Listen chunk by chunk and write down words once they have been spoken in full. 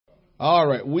All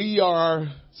right. We are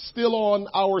still on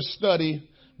our study,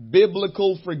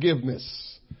 biblical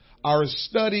forgiveness. Our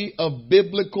study of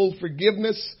biblical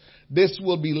forgiveness. This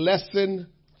will be lesson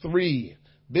 3.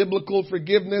 Biblical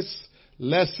forgiveness,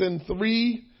 lesson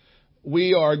 3.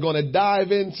 We are going to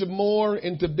dive into more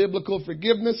into biblical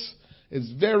forgiveness.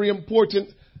 It's very important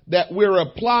that we're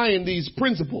applying these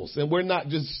principles, and we're not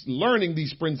just learning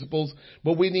these principles,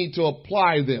 but we need to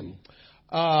apply them.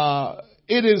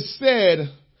 It is said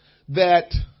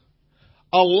that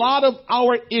a lot of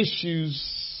our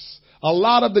issues, a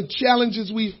lot of the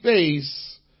challenges we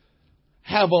face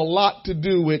have a lot to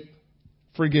do with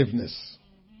forgiveness.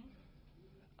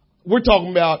 We're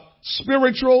talking about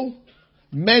spiritual,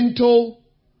 mental,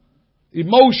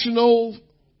 emotional,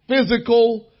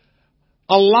 physical.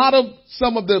 A lot of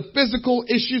some of the physical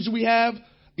issues we have,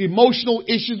 emotional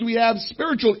issues we have,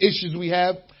 spiritual issues we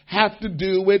have to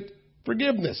do with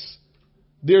forgiveness.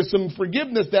 There's some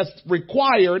forgiveness that's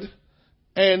required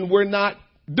and we're not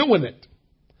doing it.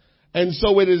 And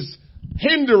so it has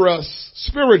hindered us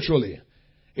spiritually.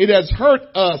 It has hurt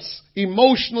us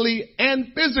emotionally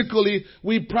and physically.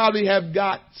 We probably have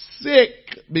got sick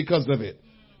because of it.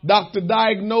 Doctor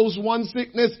diagnosed one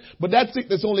sickness, but that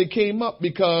sickness only came up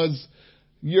because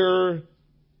you're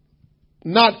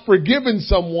not forgiving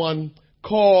someone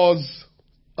cause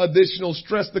additional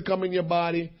stress to come in your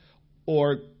body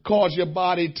or cause your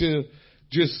body to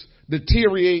just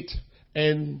deteriorate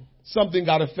and something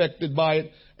got affected by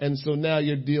it. And so now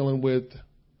you're dealing with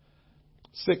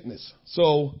sickness.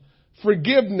 So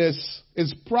forgiveness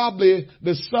is probably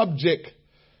the subject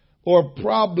or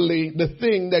probably the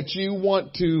thing that you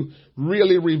want to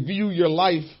really review your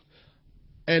life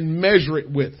and measure it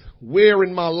with. Where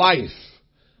in my life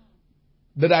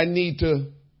that I need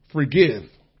to forgive?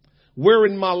 Where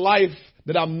in my life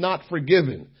that I'm not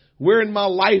forgiven? Where in my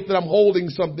life that I'm holding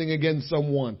something against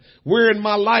someone? Where in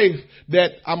my life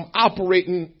that I'm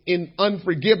operating in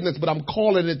unforgiveness, but I'm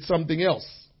calling it something else?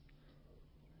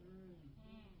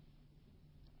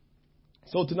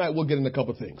 So tonight we'll get into a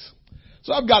couple things.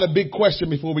 So I've got a big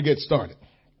question before we get started.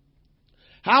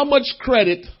 How much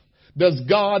credit does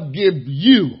God give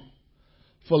you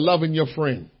for loving your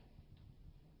friend?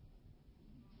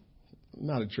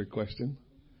 Not a trick question.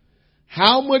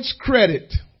 How much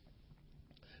credit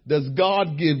does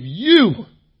God give you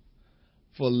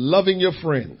for loving your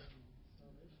friend?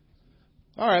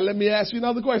 All right, let me ask you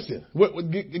another question.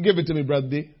 Give it to me, Brother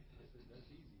D.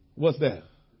 What's that?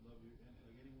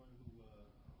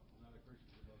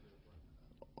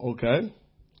 Okay.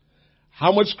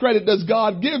 How much credit does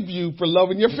God give you for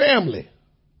loving your family?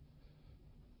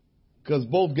 Because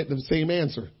both get the same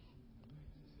answer.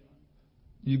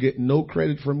 You get no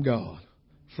credit from God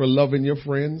for loving your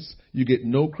friends. You get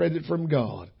no credit from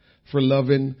God for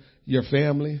loving your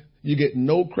family. You get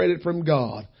no credit from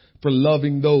God for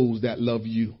loving those that love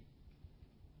you.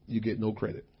 You get no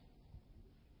credit.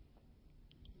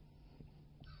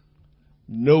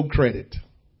 No credit.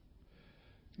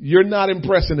 You're not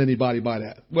impressing anybody by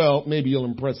that. Well, maybe you'll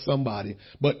impress somebody,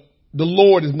 but the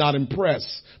Lord is not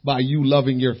impressed by you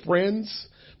loving your friends,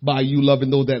 by you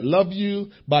loving those that love you,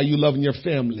 by you loving your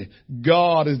family.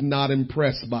 God is not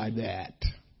impressed by that.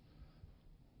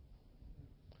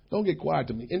 Don't get quiet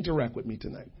to me. Interact with me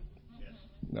tonight.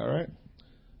 All right?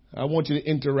 I want you to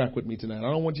interact with me tonight.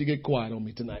 I don't want you to get quiet on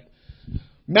me tonight.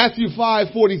 Matthew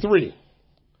 5:43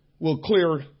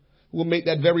 will make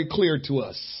that very clear to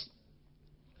us.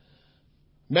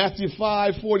 Matthew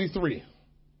 5:43.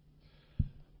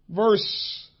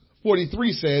 Verse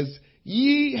 43 says,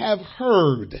 Ye have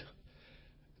heard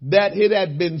that it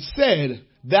had been said,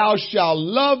 Thou shalt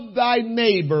love thy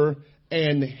neighbor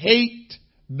and hate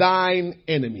thine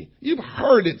enemy. You've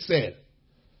heard it said.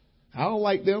 I don't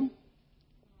like them.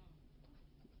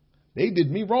 They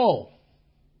did me wrong.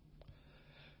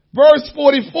 Verse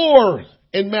 44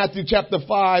 in Matthew chapter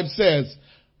 5 says,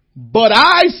 But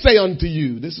I say unto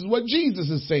you, this is what Jesus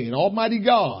is saying, Almighty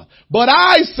God. But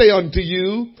I say unto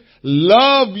you,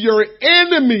 love your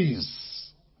enemies.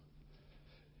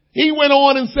 He went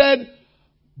on and said,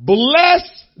 bless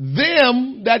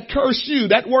them that curse you.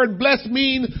 That word bless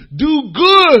means do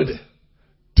good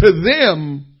to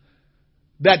them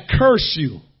that curse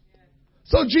you.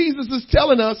 So Jesus is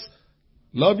telling us,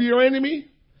 love your enemy.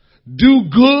 Do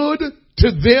good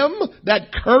to them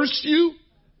that curse you.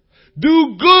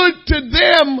 Do good to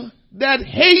them that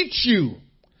hate you.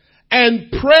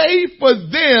 And pray for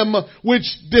them which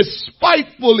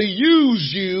despitefully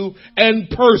use you and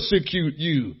persecute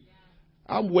you.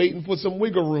 I'm waiting for some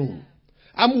wiggle room.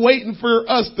 I'm waiting for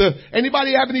us to,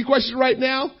 anybody have any questions right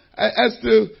now as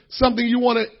to something you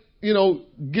want to,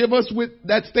 give us with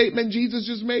that statement Jesus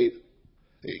just made?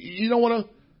 You don't want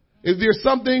to, is there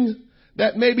something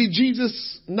that maybe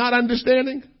Jesus not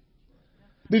understanding?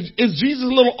 Is Jesus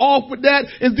a little off with that?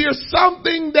 Is there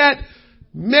something that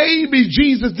maybe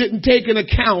Jesus didn't take into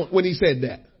account when he said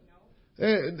that?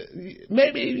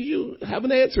 Maybe you have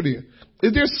an answer there.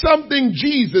 Is there something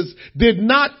Jesus did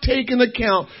not take into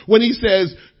account when he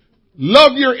says,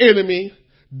 love your enemy,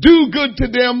 do good to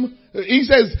them? He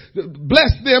says,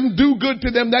 bless them, do good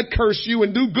to them that curse you,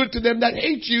 and do good to them that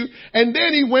hate you. And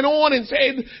then he went on and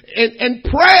said, and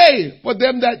pray for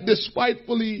them that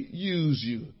despitefully use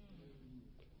you.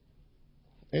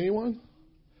 Anyone?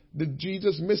 Did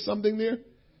Jesus miss something there?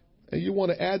 And you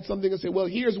want to add something and say, well,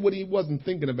 here's what he wasn't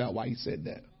thinking about why he said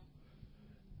that.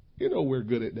 You know we're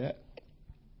good at that.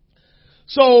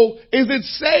 So is it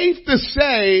safe to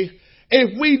say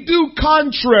if we do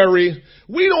contrary,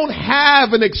 we don't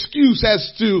have an excuse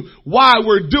as to why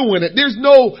we're doing it. There's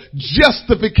no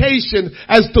justification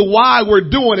as to why we're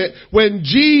doing it when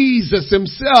Jesus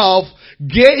himself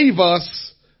gave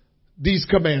us these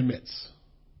commandments.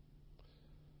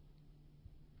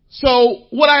 So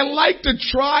what I like to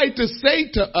try to say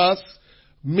to us,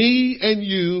 me and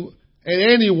you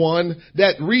and anyone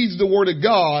that reads the Word of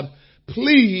God,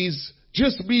 please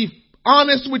just be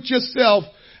honest with yourself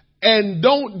and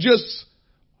don't just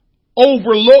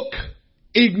overlook,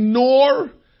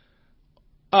 ignore,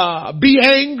 be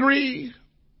angry,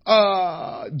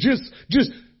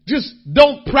 just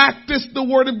don't practice the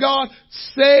Word of God.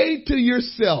 Say to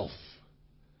yourself,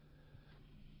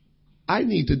 I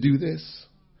need to do this.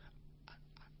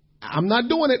 I'm not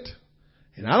doing it.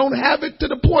 And I don't have it to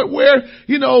the point where,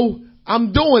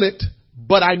 I'm doing it,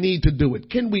 but I need to do it.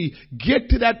 Can we get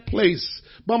to that place?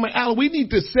 Mama Allen, we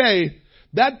need to say,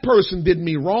 that person did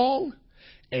me wrong,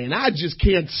 and I just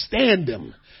can't stand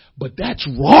them. But that's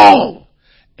wrong.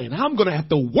 And I'm going to have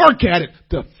to work at it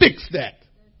to fix that.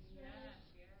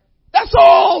 That's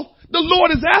all the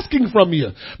Lord is asking from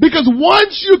you. Because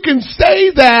once you can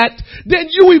say that, then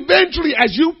you eventually,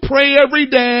 as you pray every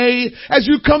day, as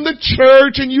you come to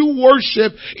church and you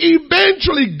worship,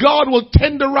 eventually God will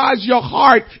tenderize your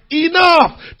heart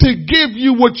enough to give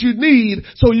you what you need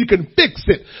so you can fix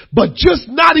it. But just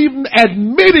not even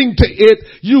admitting to it,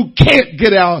 you can't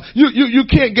get out. You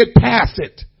can't get past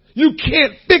it. You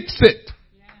can't fix it.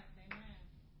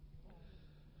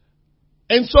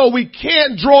 And so we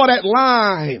can't draw that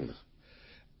line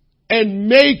and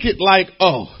make it like,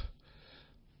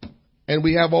 and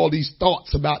we have all these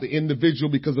thoughts about the individual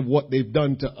because of what they've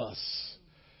done to us.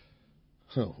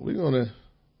 We're going to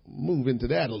move into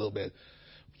that a little bit.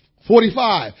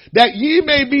 45, that ye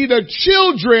may be the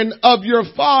children of your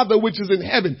Father which is in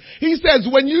heaven. He says,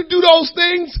 when you do those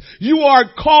things, you are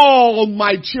called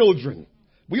my children.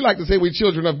 We like to say we're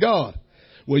children of God.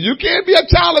 Well, you can't be a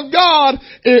child of God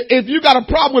if you got a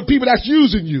problem with people that's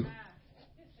using you.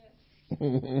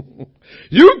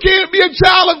 You can't be a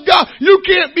child of God. You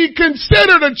can't be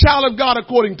considered a child of God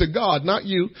according to God, not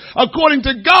you. According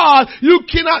to God, you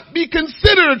cannot be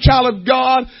considered a child of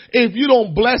God if you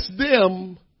don't bless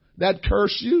them that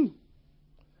curse you.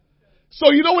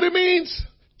 So you know what it means?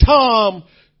 Tom,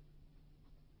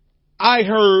 I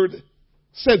heard,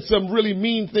 said some really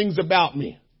mean things about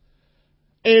me.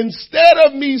 Instead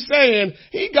of me saying,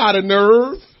 he got a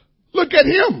nerve, look at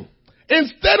him.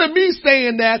 Instead of me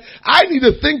saying that, I need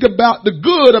to think about the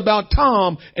good about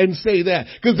Tom and say that.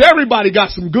 Because everybody got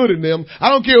some good in them. I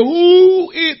don't care who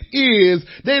it is.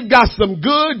 They've got some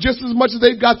good just as much as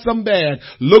they've got some bad.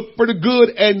 Look for the good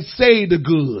and say the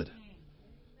good.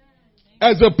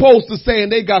 As opposed to saying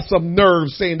they got some nerve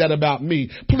saying that about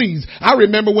me. Please, I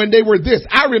remember when they were this.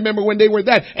 I remember when they were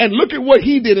that. And look at what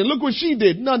he did and look what she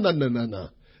did. No.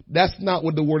 That's not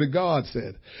what the Word of God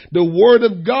said. The Word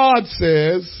of God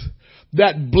says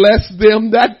that bless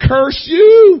them that curse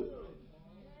you.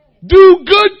 Do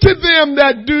good to them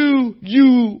that do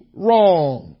you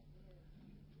wrong.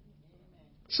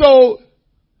 So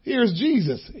here's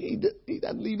Jesus. He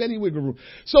doesn't leave any wiggle room.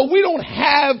 So we don't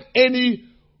have any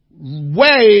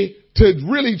way to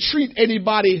really treat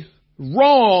anybody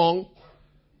wrong.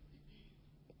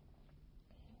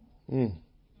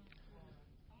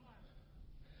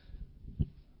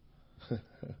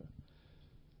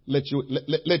 Let you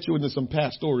into some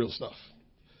pastoral stuff.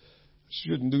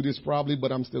 Shouldn't do this probably,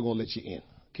 but I'm still going to let you in.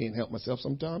 Can't help myself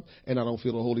sometimes, and I don't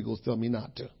feel the Holy Ghost tell me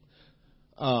not to.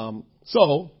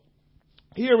 So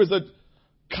here is a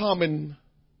common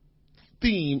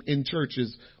theme in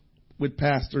churches with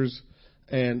pastors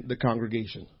and the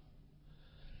congregation.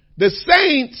 The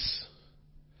saints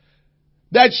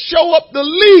that show up the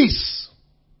least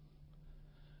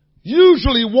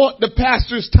usually want the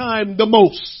pastor's time the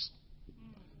most.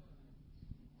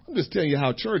 I'm just telling you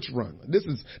how church runs. This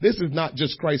is not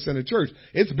just Christ-centered church.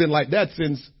 It's been like that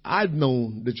since I've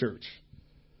known the church.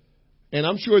 And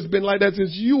I'm sure it's been like that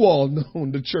since you all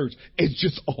known the church. It's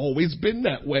just always been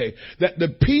that way. That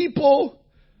the people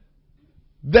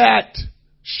that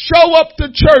show up to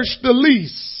church the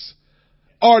least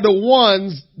are the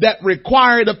ones that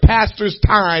require the pastor's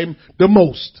time the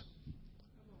most.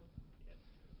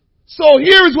 So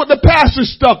here's what the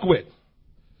pastor's stuck with.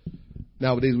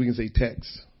 Nowadays we can say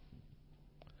text.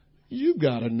 You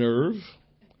got a nerve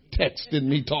texting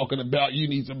me talking about you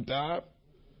need some time.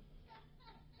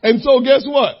 And so guess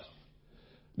what?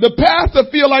 The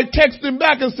pastor feel like texting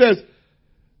back and says,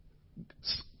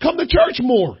 come to church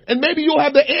more and maybe you'll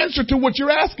have the answer to what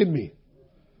you're asking me.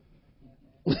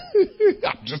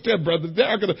 I'm just telling brother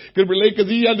there can relate because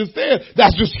he understands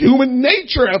that's just human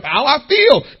nature of how I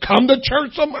feel. Come to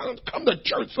church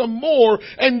some more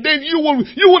and then you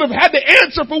would have had the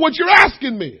answer for what you're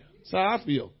asking me. That's how I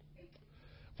feel.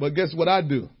 But guess what I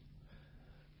do?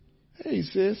 Hey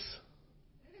sis.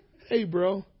 Hey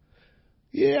bro.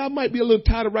 Yeah, I might be a little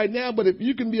tired right now, but if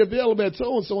you can be available at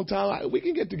so and so time, we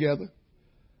can get together.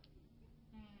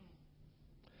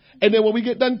 And then when we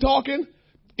get done talking,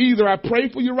 either I pray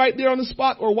for you right there on the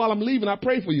spot or while I'm leaving, I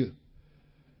pray for you.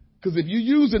 Because if you're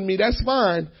using me, that's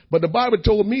fine. But the Bible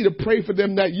told me to pray for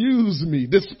them that use me,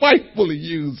 despitefully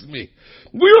use me.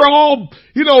 We're all,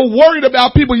 worried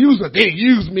about people using me. They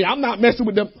use me. I'm not messing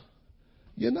with them.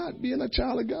 You're not being a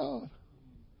child of God.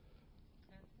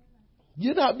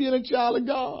 You're not being a child of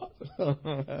God.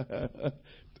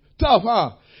 Tough,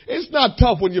 huh? It's not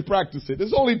tough when you practice it.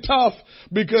 It's only tough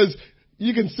because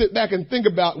you can sit back and think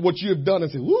about what you've done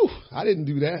and say, whoo, I didn't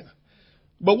do that.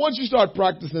 But once you start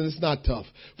practicing, it's not tough.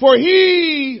 For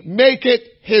he maketh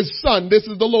his sun, this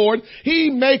is the Lord, he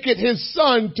maketh his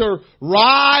sun to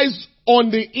rise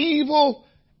on the evil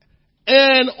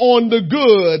and on the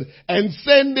good and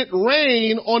send it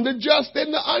rain on the just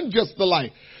and the unjust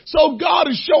alike. So God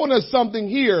is showing us something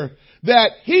here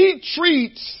that he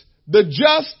treats the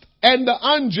just and the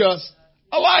unjust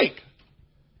alike.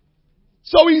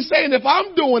 So he's saying if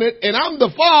I'm doing it and I'm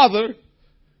the Father,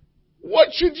 what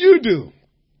should you do?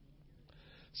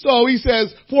 So he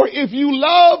says, for if you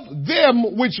love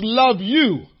them which love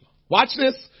you, watch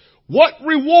this, what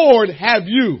reward have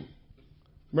you?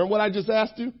 Remember what I just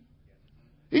asked you?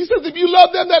 He says if you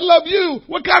love them that love you,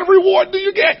 what kind of reward do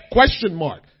you get? Question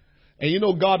mark.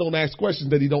 And God don't ask questions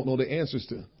that he don't know the answers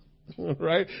to.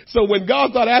 Right? So when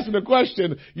God starts asking a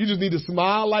question, you just need to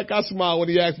smile like I smile when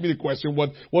he asks me the question.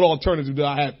 What alternative do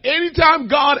I have? Anytime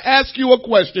God asks you a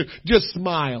question, just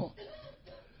smile.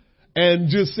 And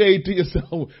just say to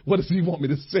yourself, what does he want me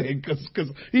to say? Because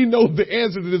he knows the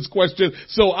answer to this question.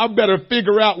 So I better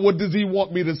figure out what does he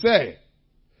want me to say.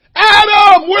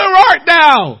 Adam, where art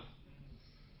thou?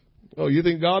 Oh, you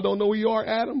think God don't know where you are,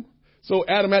 Adam? So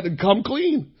Adam had to come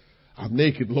clean. I'm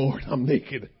naked, Lord. I'm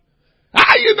naked.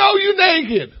 How you know you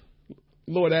naked?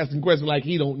 Lord asking questions like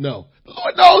he don't know. The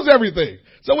Lord knows everything.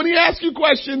 So when he asks you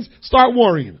questions, start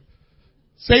worrying.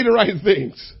 Say the right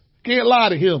things. Can't lie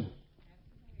to him.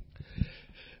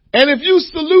 And if you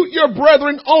salute your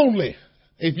brethren only,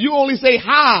 if you only say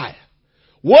hi,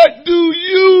 what do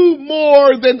you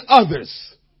more than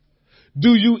others?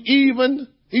 Do you even,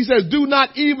 he says, do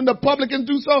not even the publicans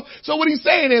do so? So what he's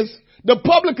saying is, the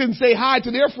publicans say hi to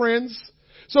their friends.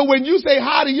 So when you say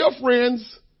hi to your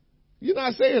friends, you're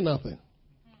not saying nothing.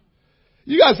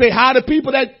 You got to say hi to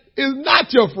people that is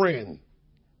not your friend.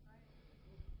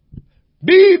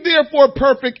 Be therefore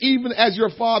perfect even as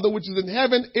your Father which is in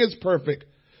heaven is perfect.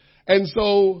 And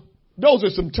so those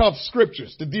are some tough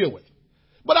scriptures to deal with.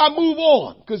 But I move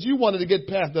on because you wanted to get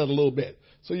past that a little bit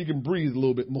so you can breathe a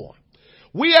little bit more.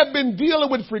 We have been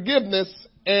dealing with forgiveness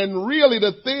and really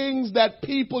the things that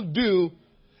people do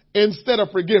instead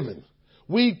of forgiving.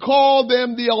 We call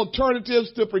them the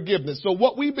alternatives to forgiveness. So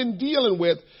what we've been dealing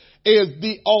with is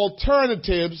the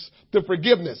alternatives to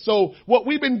forgiveness. So what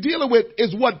we've been dealing with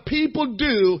is what people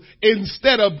do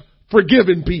instead of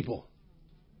forgiving people.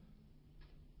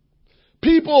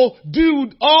 People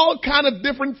do all kind of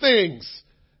different things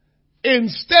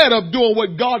instead of doing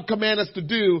what God commanded us to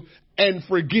do and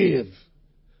forgive.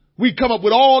 We come up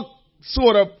with all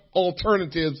sort of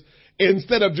alternatives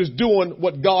instead of just doing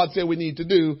what God said we need to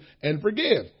do and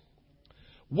forgive.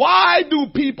 Why do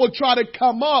people try to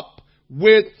come up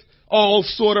with all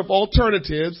sort of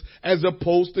alternatives as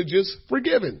opposed to just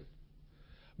forgiving?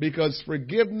 Because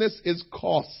forgiveness is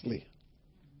costly.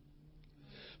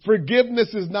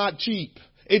 Forgiveness is not cheap.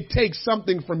 It takes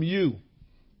something from you.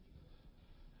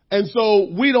 And so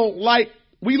we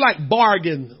like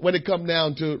bargain when it comes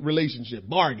down to relationship.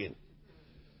 Bargain.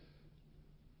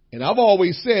 And I've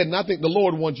always said, and I think the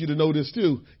Lord wants you to know this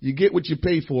too, you get what you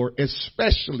pay for,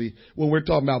 especially when we're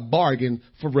talking about bargain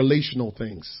for relational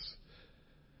things.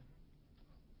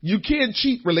 You can't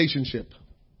cheat relationship.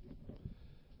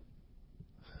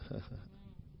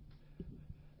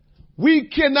 We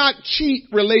cannot cheat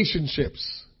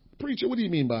relationships. Preacher, what do you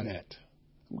mean by that?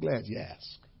 I'm glad you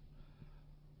asked.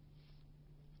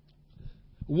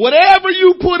 Whatever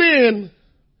you put in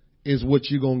is what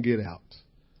you're going to get out.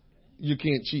 You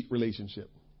can't cheat relationship.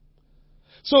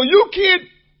 So you can't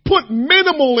put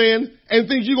minimal in and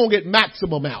think you're going to get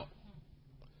maximum out.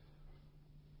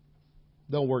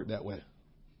 Don't work that way.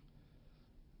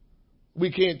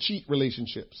 We can't cheat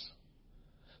relationships.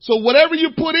 So whatever you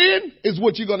put in is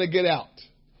what you're going to get out.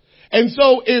 And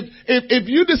so if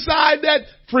you decide that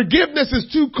forgiveness is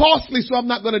too costly, so I'm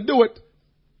not going to do it,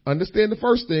 understand the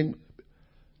first thing.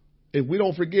 If we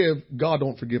don't forgive, God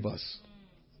don't forgive us.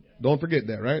 Don't forget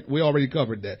that, right? We already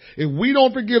covered that. If we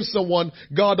don't forgive someone,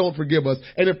 God don't forgive us.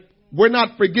 And if we're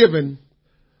not forgiven,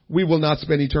 we will not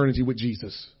spend eternity with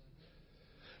Jesus.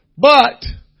 But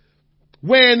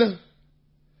when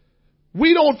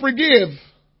we don't forgive,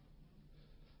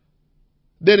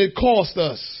 then it costs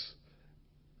us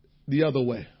the other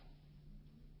way.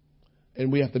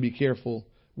 And we have to be careful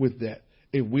with that.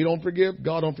 If we don't forgive,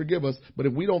 God don't forgive us. But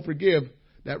if we don't forgive,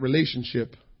 that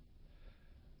relationship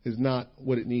is not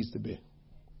what it needs to be.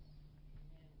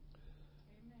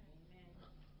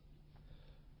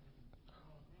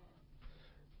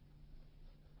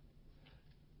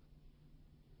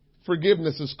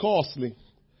 Forgiveness is costly,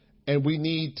 and we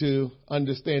need to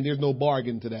understand there's no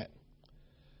bargain to that.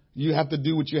 You have to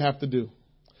do what you have to do.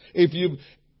 If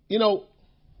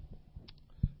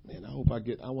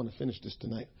I want to finish this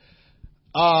tonight.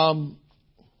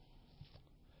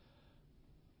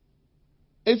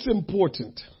 It's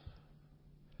important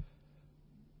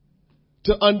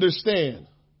to understand.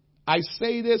 I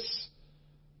say this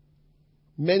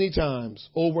many times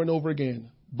over and over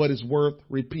again, but it's worth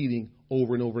repeating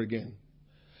over and over again.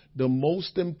 The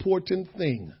most important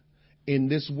thing in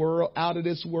this world, out of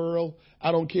this world,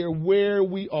 I don't care where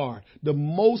we are, the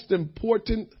most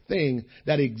important thing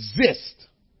that exists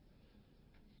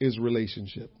is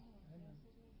relationship.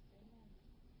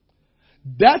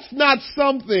 That's not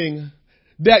something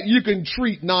that you can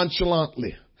treat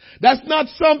nonchalantly. That's not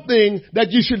something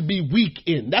that you should be weak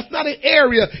in. That's not an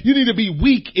area you need to be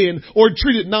weak in or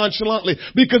treat it nonchalantly,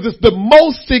 because it's the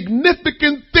most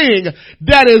significant thing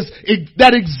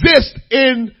that exists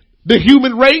in the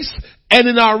human race and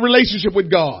in our relationship with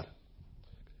God.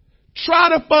 Try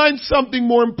to find something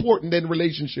more important than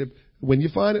relationship. When you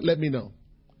find it, let me know,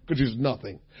 because there's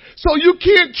nothing. So you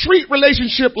can't treat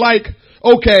relationship like,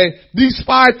 okay, these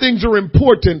 5 things are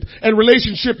important and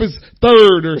relationship is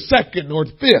 3rd or 2nd or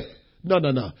 5th.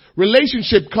 No.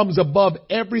 Relationship comes above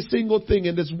every single thing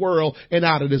in this world and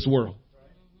out of this world.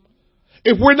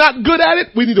 If we're not good at it,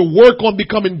 we need to work on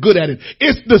becoming good at it.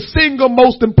 It's the single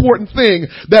most important thing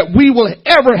that we will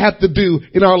ever have to do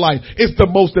in our life. It's the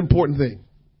most important thing.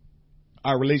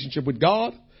 Our relationship with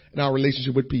God and our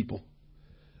relationship with people.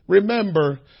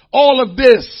 Remember, all of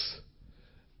this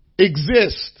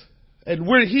exists, and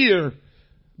we're here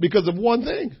because of one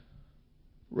thing: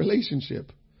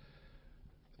 relationship.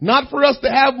 Not for us to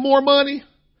have more money,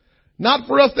 not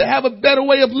for us to have a better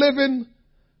way of living,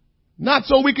 not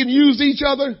so we can use each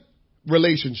other.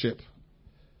 Relationship.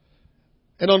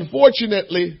 And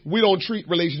unfortunately, we don't treat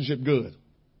relationship good,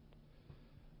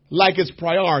 like it's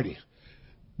priority.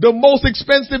 The most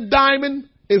expensive diamond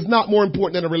is not more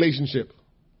important than a relationship.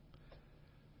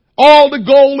 All the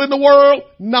gold in the world,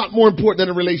 not more important than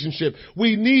a relationship.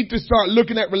 We need to start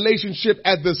looking at relationship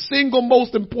as the single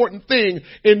most important thing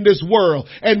in this world.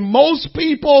 And most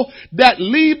people that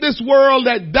leave this world,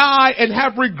 that die and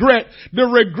have regret, the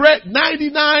regret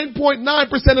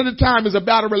 99.9% of the time is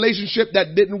about a relationship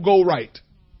that didn't go right.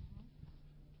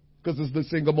 Because it's the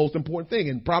single most important thing.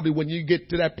 And probably when you get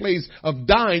to that place of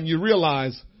dying, you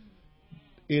realize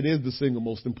it is the single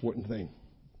most important thing.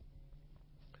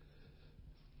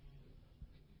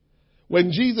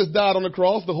 When Jesus died on the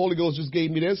cross, the Holy Ghost just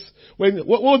gave me this. What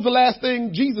was the last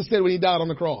thing Jesus said when he died on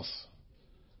the cross?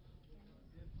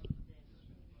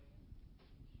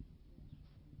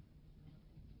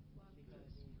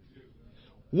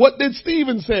 What did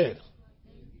Stephen say?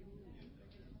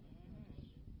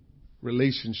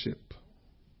 Relationship.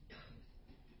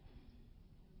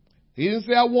 He didn't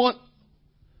say, I want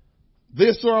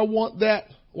this or I want that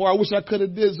or I wish I could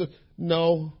have this.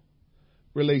 No.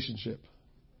 Relationship.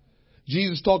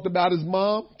 Jesus talked about his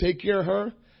mom, take care of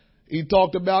her. He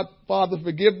talked about, Father,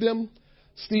 forgive them.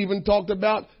 Stephen talked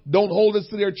about, don't hold us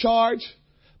to their charge.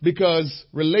 Because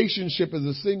relationship is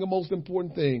the single most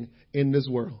important thing in this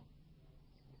world.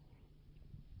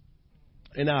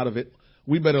 And out of it,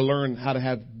 we better learn how to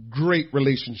have great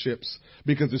relationships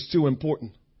because it's too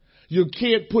important. You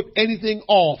can't put anything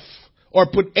off or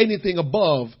put anything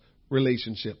above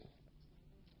relationship.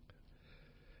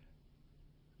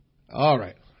 All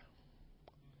right.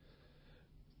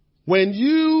 When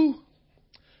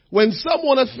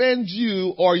someone offends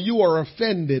you or you are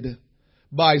offended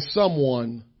by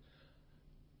someone,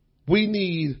 we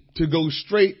need to go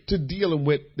straight to dealing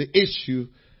with the issue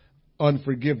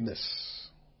unforgiveness.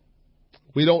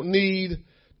 We don't need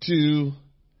to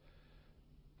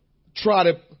try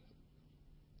to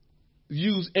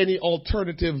use any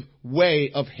alternative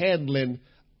way of handling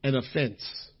an offense.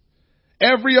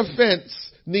 Every offense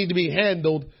needs to be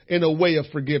handled in a way of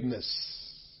forgiveness.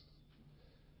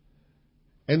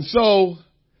 And so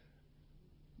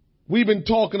we've been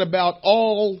talking about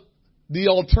all the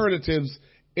alternatives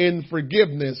in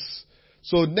forgiveness.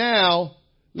 So now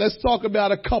let's talk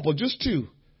about a couple, just two.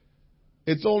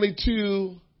 It's only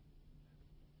two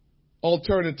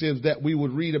alternatives that we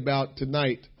would read about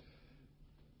tonight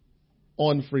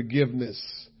on forgiveness.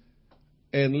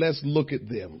 And let's look at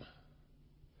them.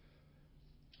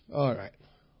 All right.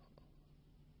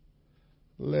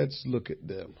 Let's look at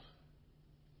them.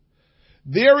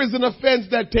 There is an offense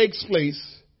that takes place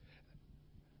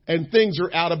and things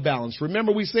are out of balance.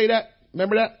 Remember we say that?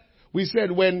 Remember that? We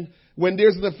said when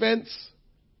there's an offense,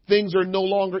 things are no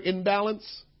longer in balance.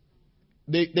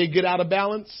 They get out of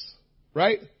balance,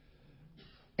 right?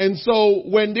 And so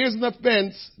when there's an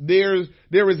offense, there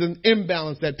is an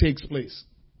imbalance that takes place.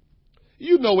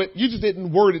 You know it. You just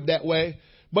didn't word it that way.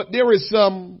 But there is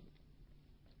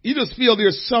you just feel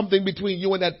there's something between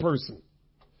you and that person.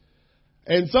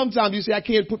 And sometimes you say, I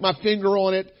can't put my finger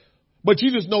on it, but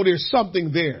you just know there's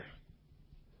something there.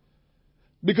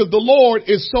 Because the Lord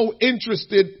is so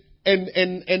interested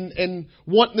and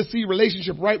wanting to see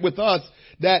relationship right with us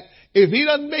that if he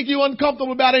doesn't make you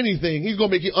uncomfortable about anything, he's going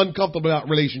to make you uncomfortable about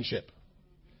relationship.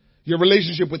 Your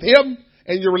relationship with him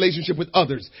and your relationship with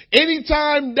others.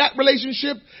 Anytime that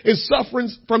relationship is suffering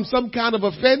from some kind of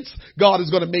offense, God is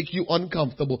going to make you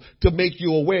uncomfortable to make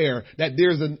you aware that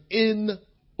there's an in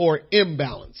or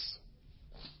imbalance.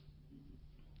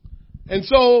 And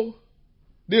so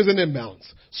there's an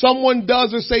imbalance. Someone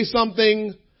does or say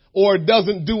something or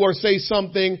doesn't do or say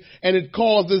something and it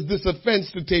causes this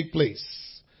offense to take place.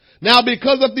 Now,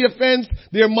 because of the offense,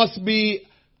 there must be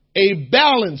a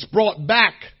balance brought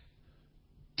back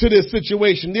to this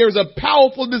situation. There's a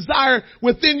powerful desire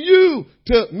within you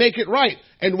to make it right.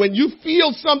 And when you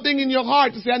feel something in your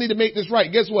heart to say, I need to make this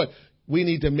right, guess what? We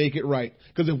need to make it right.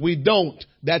 Because if we don't,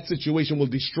 that situation will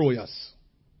destroy us.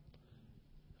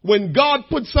 When God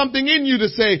puts something in you to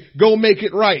say, go make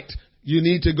it right, you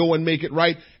need to go and make it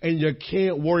right. And you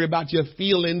can't worry about your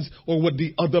feelings or what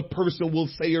the other person will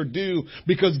say or do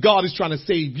because God is trying to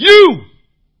save you.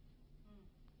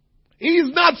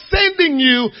 He's not sending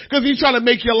you because he's trying to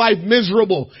make your life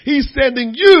miserable. He's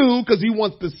sending you because he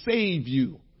wants to save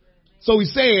you. So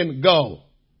he's saying, go.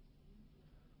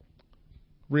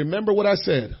 Remember what I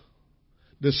said.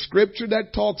 The scripture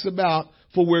that talks about,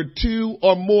 for where two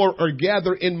or more are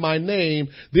gathered in my name,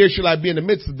 there shall I be in the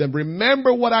midst of them.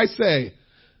 Remember what I say.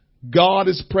 God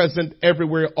is present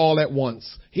everywhere all at once.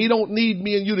 He don't need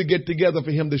me and you to get together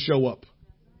for him to show up.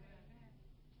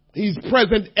 He's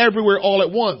present everywhere all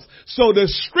at once. So the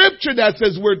scripture that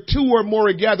says where two or more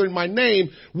are gathered in my name,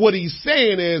 what he's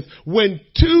saying is when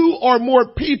two or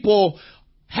more people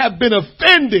have been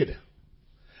offended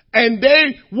and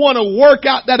they want to work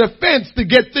out that offense to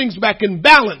get things back in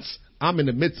balance, I'm in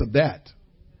the midst of that.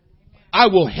 I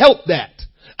will help that.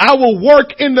 I will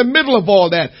work in the middle of all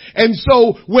that. And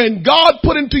so when God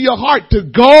put into your heart to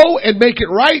go and make it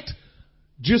right,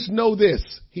 just know this.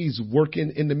 He's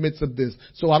working in the midst of this.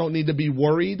 So I don't need to be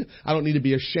worried. I don't need to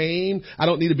be ashamed. I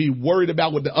don't need to be worried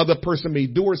about what the other person may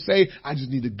do or say. I just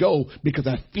need to go because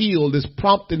I feel this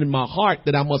prompting in my heart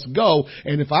that I must go.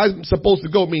 And if I'm supposed to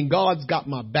go, I mean God's got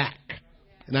my back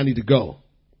and I need to go.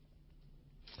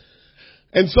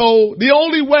 And so the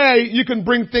only way you can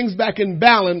bring things back in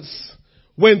balance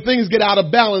when things get out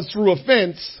of balance through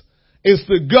offense is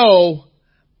to go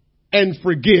and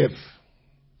forgive.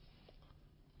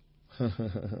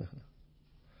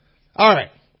 All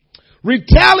right.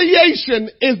 Retaliation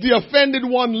is the offended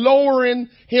one lowering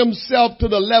himself to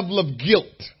the level of guilt.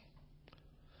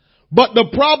 But the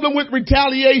problem with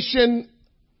retaliation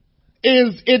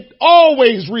is it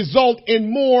always results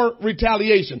in more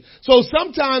retaliation. So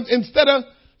sometimes instead of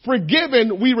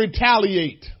forgiving, we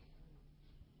retaliate.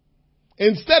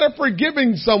 Instead of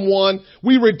forgiving someone,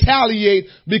 we retaliate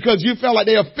because you felt like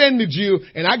they offended you,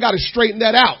 and I got to straighten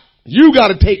that out. You got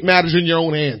to take matters in your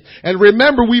own hands. And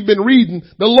remember, we've been reading,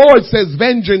 the Lord says,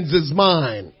 vengeance is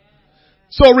mine.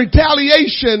 So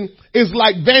retaliation is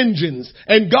like vengeance.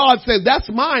 And God says, that's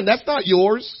mine. That's not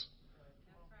yours.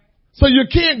 So you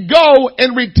can't go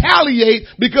and retaliate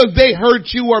because they hurt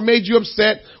you or made you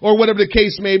upset or whatever the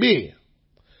case may be.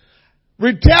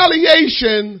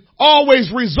 Retaliation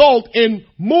always results in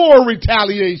more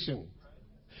retaliation.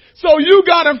 So you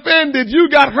got offended, you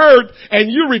got hurt,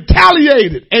 and you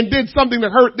retaliated and did something to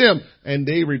hurt them. And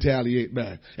they retaliate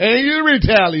back. And you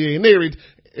retaliate. And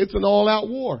it's an all-out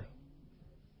war.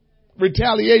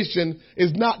 Retaliation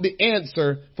is not the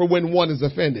answer for when one is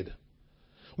offended.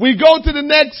 We go to the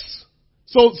next,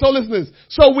 so listen to this.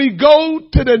 So we go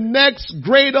to the next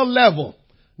greater level.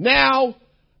 Now,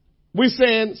 we're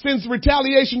saying, since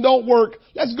retaliation don't work,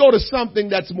 let's go to something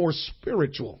that's more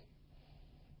spiritual.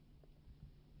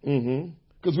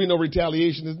 Because we know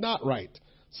retaliation is not right.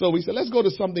 So we said, let's go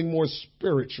to something more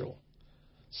spiritual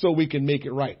so we can make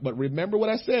it right. But remember what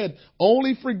I said,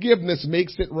 only forgiveness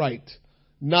makes it right.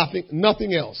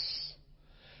 Nothing else.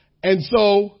 And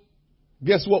so,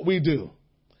 guess what we do?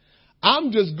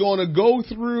 I'm just going to go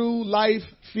through life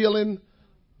feeling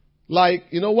like,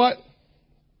 you know what?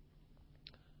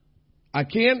 I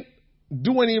can't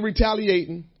do any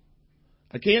retaliating.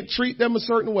 I can't treat them a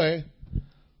certain way.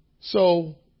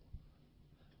 So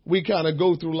we kind of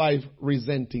go through life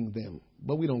resenting them.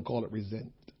 But we don't call it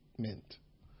resentment.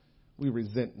 We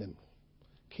resent them.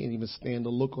 Can't even stand the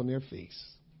look on their face.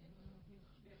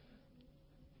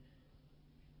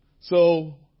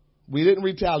 So we didn't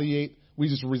retaliate. We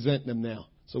just resent them now.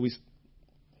 So we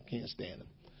can't stand them.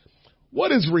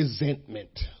 What is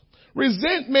resentment?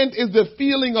 Resentment is the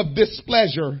feeling of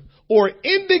displeasure or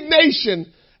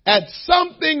indignation at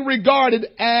something regarded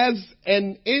as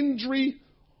an injury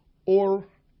or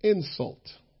insult.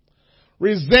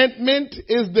 Resentment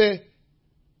is the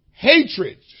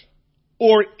hatred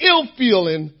or ill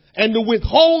feeling and the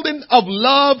withholding of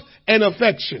love and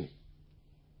affection.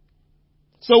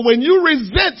 So when you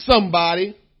resent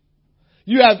somebody,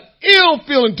 you have ill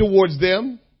feeling towards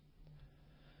them.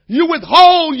 You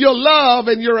withhold your love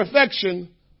and your affection,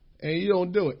 and you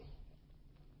don't do it.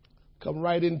 Come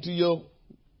right into your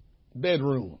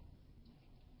bedroom.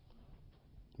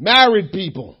 Married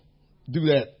people do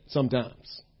that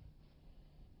sometimes.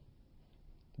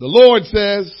 The Lord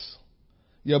says,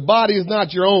 your body is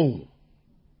not your own.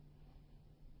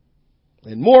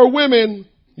 And more women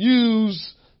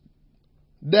use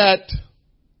that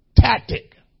tactic.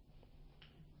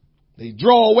 They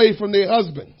draw away from their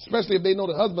husband, especially if they know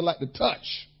the husband like to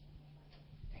touch.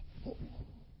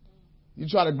 You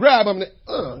try to grab them,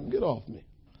 get off me.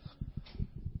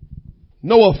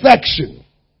 No affection.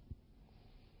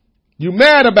 You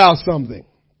mad about something.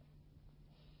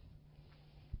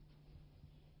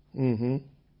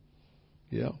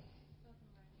 Yeah.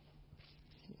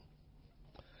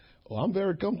 Well, I'm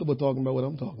very comfortable talking about what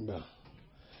I'm talking about.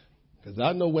 Because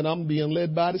I know when I'm being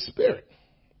led by the Spirit.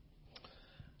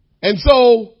 And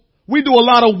so we do a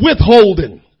lot of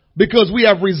withholding because we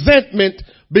have resentment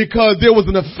because there was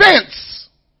an offense.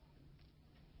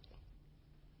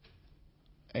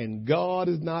 And God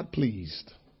is not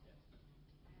pleased.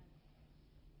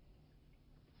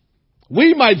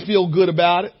 We might feel good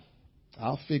about it.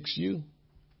 I'll fix you.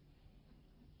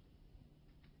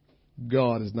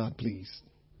 God is not pleased.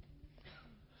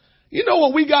 You know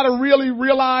what we got to really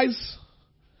realize?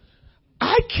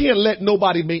 I can't let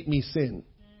nobody make me sin.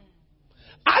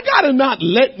 I got to not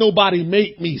let nobody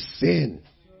make me sin.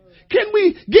 Can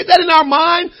we get that in our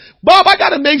mind? Bob, I got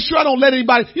to make sure I don't let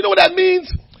anybody. You know what that means?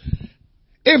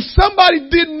 If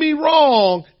somebody did me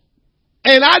wrong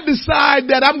and I decide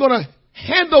that I'm going to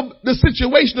handle the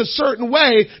situation a certain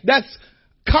way that's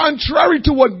contrary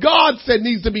to what God said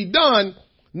needs to be done,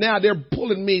 now they're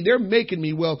pulling me. They're making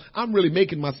me, well, I'm really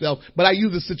making myself, but I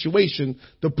use the situation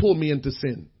to pull me into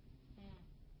sin.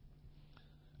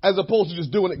 As opposed to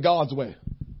just doing it God's way.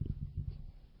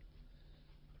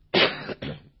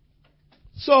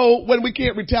 So when we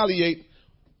can't retaliate,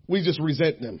 we just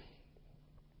resent them.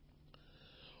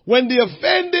 When the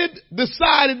offended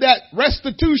decided that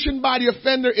restitution by the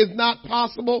offender is not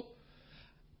possible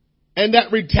and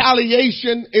that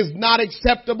retaliation is not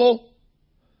acceptable,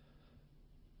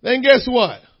 then guess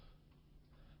what?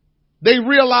 They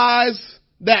realize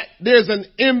that there's an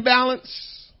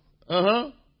imbalance.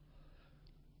 What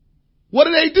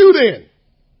do they do then?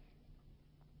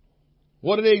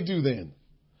 What do they do then?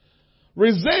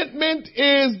 Resentment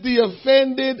is the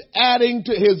offended adding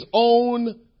to his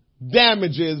own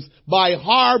damages by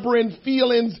harboring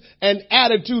feelings and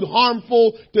attitude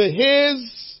harmful to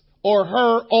his or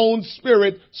her own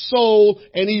spirit, soul,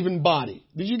 and even body.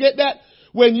 Did you get that?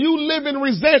 When you live in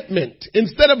resentment,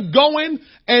 instead of going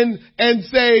and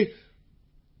say,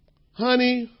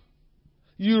 honey,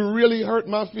 you really hurt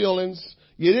my feelings.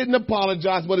 You didn't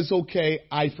apologize, but it's okay.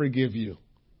 I forgive you.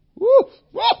 Woo,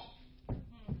 woo.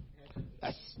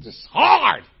 That's just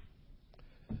hard.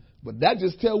 But that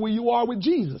just tells where you are with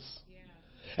Jesus.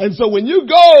 Yeah. And so when you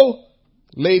go,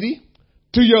 lady,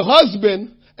 to your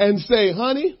husband and say,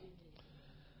 honey,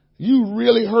 you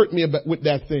really hurt me with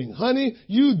that thing. Honey,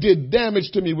 you did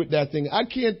damage to me with that thing. I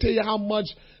can't tell you how much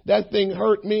that thing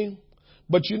hurt me.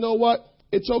 But you know what?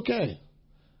 It's okay.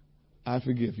 I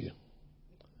forgive you.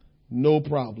 No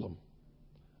problem.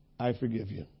 I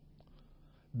forgive you.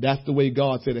 That's the way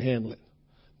God said to handle it.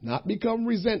 Not become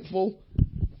resentful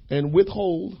and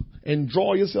withhold and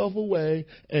draw yourself away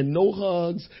and no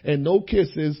hugs and no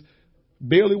kisses,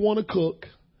 barely want to cook,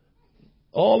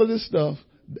 all of this stuff.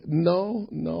 No.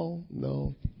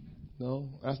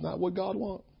 That's not what God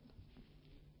wants.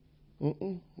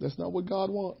 That's not what God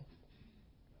wants.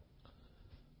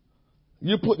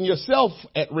 You're putting yourself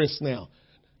at risk now.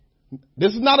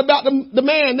 This is not about the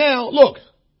man now. Look,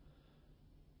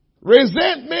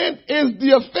 resentment is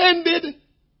the offended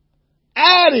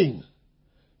adding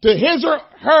to his or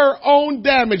her own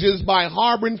damages by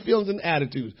harboring feelings and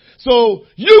attitudes. So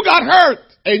you got hurt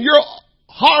and you're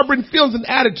harboring feelings and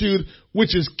attitude,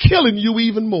 which is killing you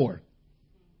even more.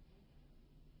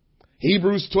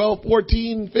 Hebrews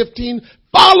 12:14-15,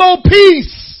 follow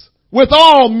peace with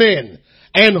all men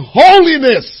and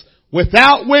holiness,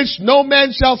 without which no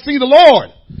man shall see the Lord.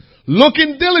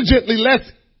 Looking diligently,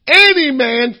 lest any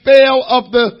man fail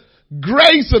of the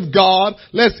grace of God,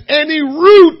 lest any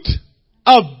root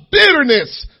of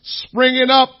bitterness springing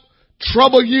up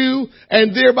trouble you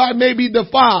and thereby may be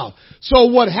defiled. So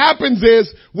what happens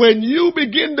is when you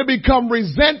begin to become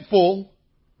resentful,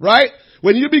 right?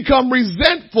 When you become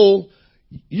resentful,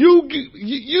 you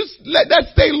let that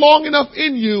stay long enough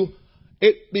in you,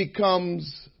 it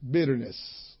becomes bitterness.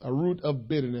 A root of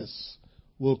bitterness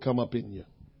will come up in you.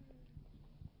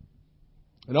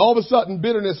 And all of a sudden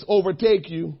bitterness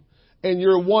overtake you and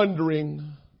you're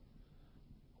wondering,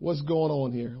 what's going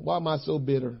on here? Why am I so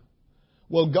bitter?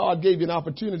 Well, God gave you an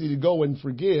opportunity to go and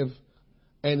forgive.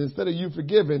 And instead of you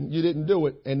forgiving, you didn't do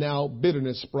it. And now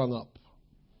bitterness sprung up.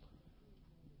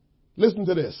 Listen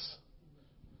to this.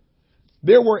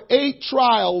 There were 8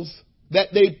 trials that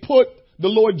they put the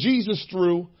Lord Jesus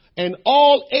through, and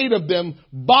all 8 of them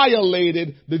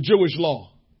violated the Jewish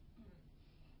law.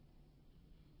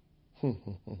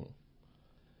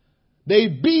 They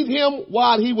beat him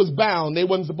while he was bound. They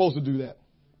wasn't supposed to do that.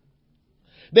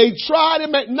 They tried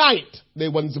him at night. They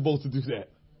wasn't supposed to do that.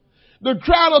 The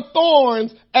crown of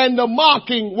thorns and the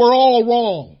mocking were all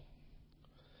wrong.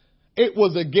 It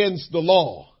was against the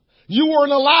law. You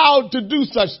weren't allowed to do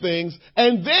such things.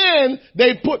 And then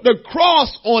they put the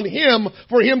cross on him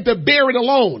for him to bear it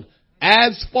alone.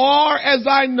 As far as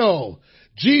I know,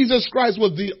 Jesus Christ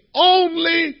was the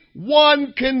only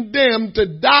one condemned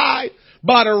to die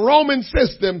by the Roman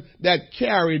system that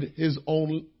carried his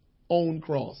own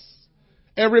cross.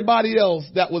 Everybody else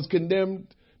that was condemned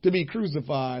to be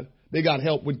crucified, they got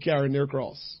help with carrying their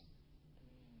cross.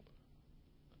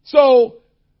 So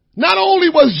not only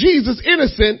was Jesus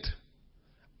innocent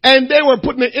and they were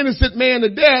putting an innocent man to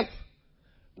death,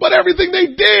 but everything they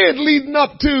did leading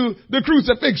up to the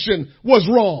crucifixion was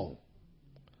wrong.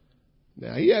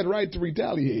 Now, he had right to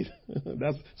retaliate.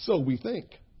 That's so we think.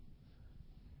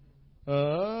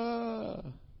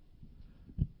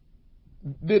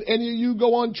 Did any of you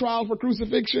go on trial for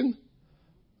crucifixion?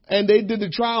 And they did the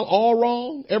trial all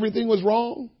wrong? Everything was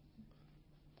wrong?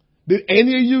 Did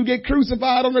any of you get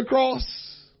crucified on the cross?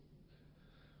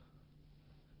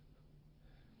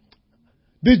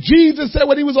 Did Jesus say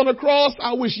when he was on the cross,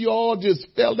 I wish you all just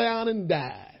fell down and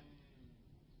died?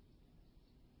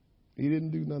 He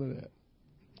didn't do none of that.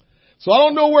 So I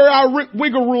don't know where our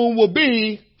wiggle room will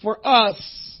be for us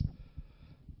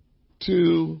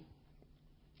to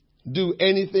do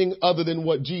anything other than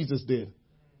what Jesus did.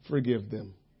 Forgive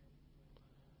them.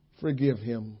 Forgive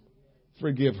him.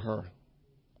 Forgive her.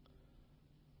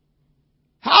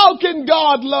 How can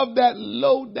God love that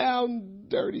low down,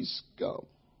 dirty scum?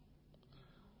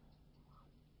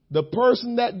 The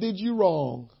person that did you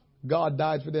wrong, God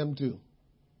died for them too.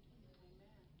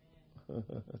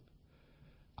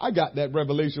 I got that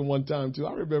revelation one time too.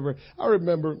 I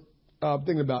remember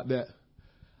thinking about that.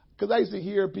 Because I used to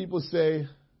hear people say,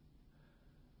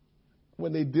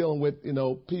 when they dealing with,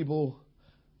 people,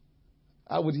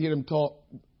 I would hear them talk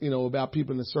about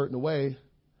people in a certain way.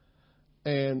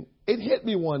 And it hit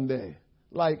me one day.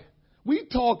 Like, we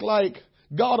talk like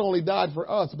God only died for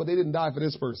us, but they didn't die for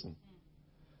this person.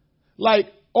 Like,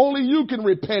 only you can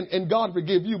repent and God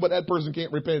forgive you, but that person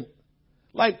can't repent.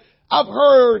 Like, I've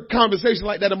heard conversations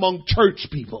like that among church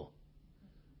people.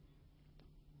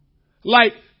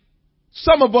 Like,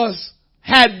 some of us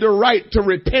had the right to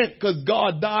repent because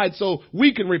God died so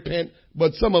we can repent,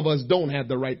 but some of us don't have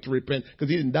the right to repent because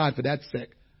he didn't die for that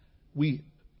sect.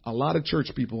 A lot of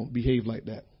church people behave like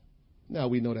that. Now,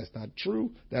 we know that's not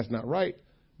true. That's not right.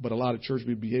 But a lot of church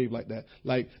people behave like that.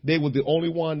 Like they were the only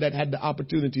one that had the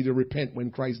opportunity to repent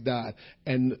when Christ died.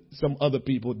 And some other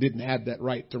people didn't have that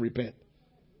right to repent.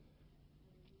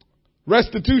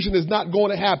 Restitution is not going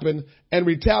to happen, and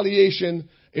retaliation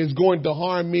is going to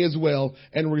harm me as well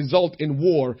and result in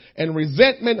war. And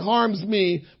resentment harms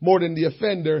me more than the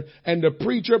offender. And the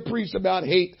preacher preached about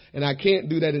hate, and I can't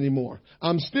do that anymore.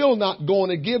 I'm still not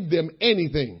going to give them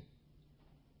anything.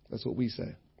 That's what we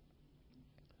say.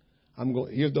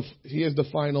 Here's the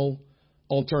final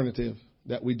alternative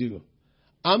that we do.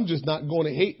 I'm just not going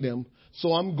to hate them,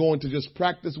 so I'm going to just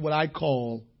practice what I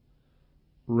call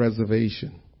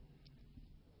reservation.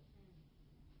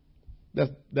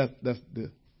 That's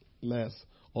the last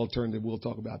alternative we'll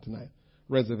talk about tonight.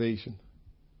 Reservation.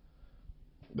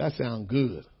 That sounds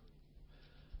good.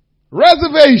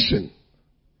 Reservation.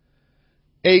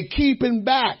 A keeping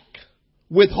back,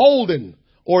 withholding,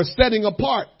 or setting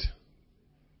apart.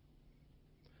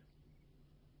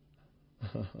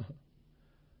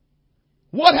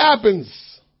 What happens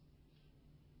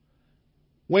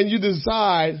when you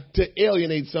decide to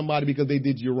alienate somebody because they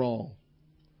did you wrong?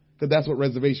 Because that's what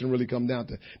reservation really comes down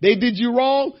to. They did you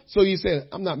wrong, so you said,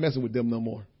 I'm not messing with them no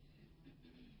more.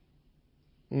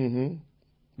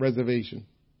 Reservation.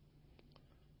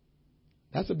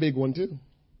 That's a big one too.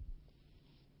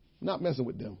 Not messing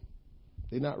with them.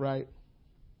 They're not right.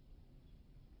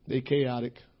 They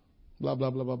chaotic. Blah, blah,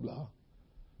 blah, blah, blah.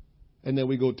 And then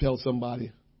we go tell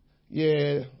somebody,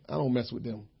 yeah, I don't mess with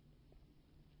them.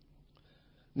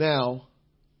 Now,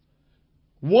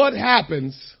 what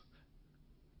happens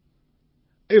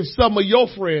if some of your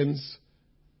friends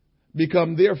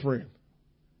become their friend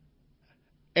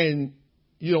and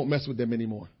you don't mess with them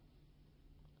anymore?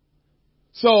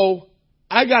 So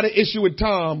I got an issue with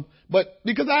Tom, but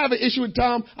because I have an issue with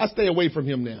Tom, I stay away from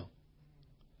him now.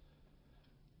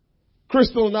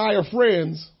 Crystal and I are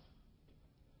friends,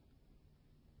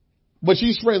 but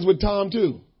she's friends with Tom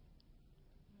too.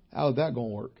 How's that going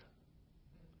to work?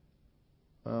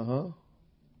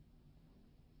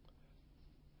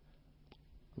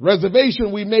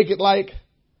 Reservation, we make it like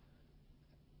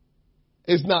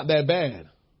it's not that bad.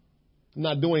 I'm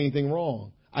not doing anything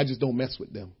wrong. I just don't mess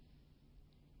with them.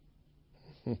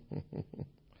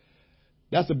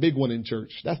 That's a big one in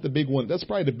church. That's the big one. That's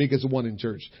probably the biggest one in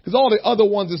church. Because all the other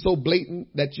ones are so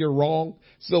blatant that you're wrong.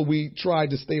 So we try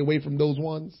to stay away from those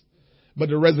ones. But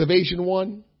the reservation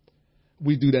one,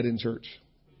 we do that in church.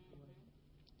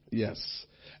 Yes.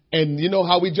 And you know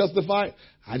how we justify it?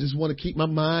 I just want to keep my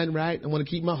mind right. I want to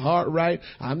keep my heart right.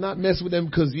 I'm not messing with them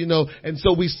because, and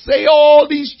so we say all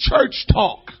these church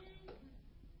talk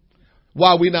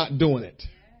while we're not doing it.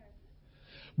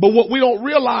 But what we don't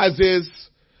realize is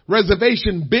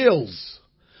reservation builds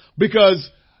because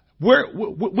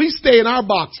we stay in our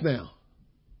box now.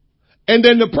 And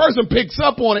then the person picks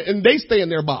up on it and they stay in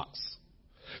their box.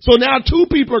 So now two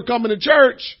people are coming to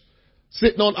church,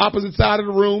 sitting on opposite side of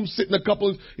the room, sitting a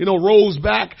couple, rows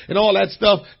back and all that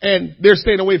stuff, and they're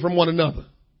staying away from one another.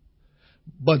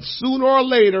 But sooner or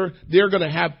later, they're going to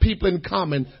have people in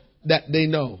common that they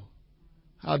know.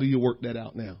 How do you work that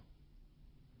out now?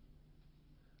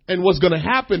 And what's going to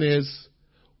happen is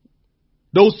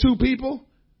those two people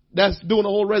that's doing the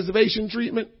whole reservation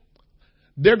treatment,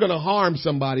 they're going to harm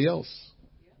somebody else.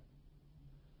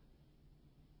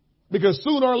 Because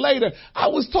sooner or later, I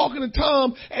was talking to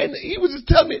Tom and he was just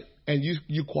telling me, and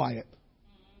you quiet.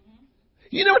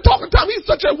 You never talk to Tom. He's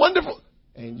such a wonderful,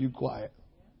 and you quiet.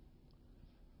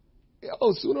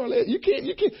 Oh, sooner or later, you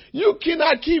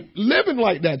cannot keep living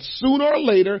like that. Sooner or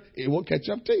later, it will catch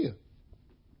up to you.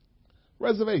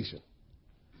 Reservation.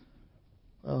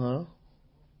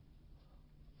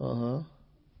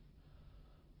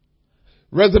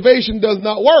 Reservation does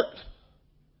not work,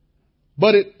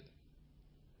 but it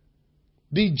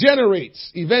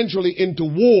degenerates eventually into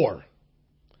war.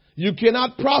 You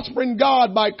cannot prosper in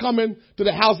God by coming to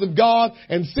the house of God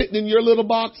and sitting in your little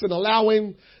box and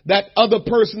allowing that other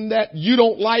person that you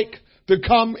don't like to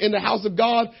come in the house of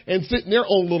God and sit in their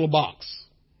own little box.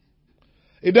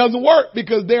 It doesn't work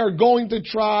because they are going to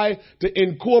try to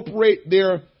incorporate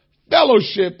their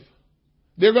fellowship,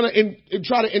 they're going to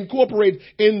try to incorporate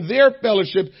in their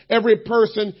fellowship every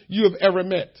person you have ever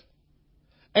met.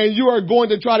 And you are going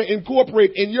to try to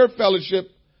incorporate in your fellowship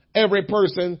every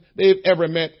person they've ever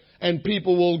met. And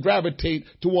people will gravitate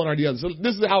to one or the other. So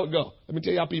this is how it goes. Let me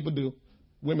tell you how people do.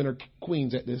 Women are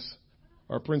queens at this,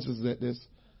 or princesses at this.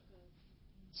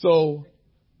 So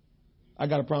I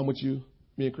got a problem with you.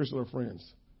 Me and Crystal are friends.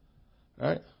 All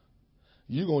right?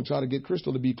 You're going to try to get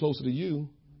Crystal to be closer to you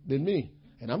than me.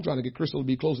 And I'm trying to get Crystal to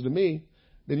be closer to me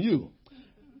than you.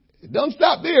 It doesn't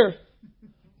stop there.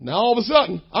 Now all of a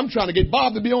sudden, I'm trying to get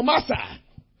Bob to be on my side.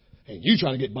 And you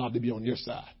trying to get Bob to be on your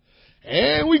side.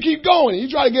 And we keep going. You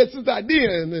try to get this idea.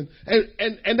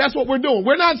 And that's what we're doing.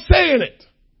 We're not saying it.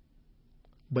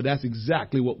 But that's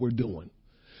exactly what we're doing.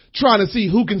 Trying to see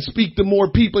who can speak to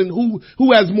more people and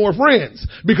who has more friends.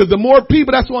 Because the more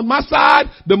people that's on my side,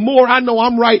 the more I know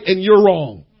I'm right and you're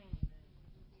wrong.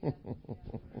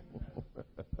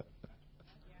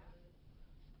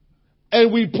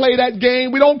 And we play that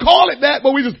game. We don't call it that,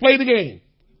 but we just play the game.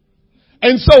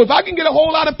 And so if I can get a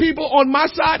whole lot of people on my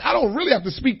side, I don't really have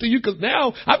to speak to you because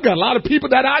now I've got a lot of people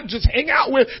that I just hang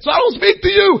out with. So I don't speak to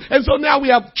you. And so now we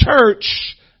have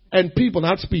church and people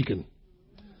not speaking.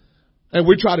 And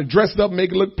we try to dress it up and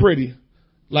make it look pretty.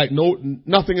 Like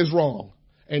nothing is wrong.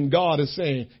 And God is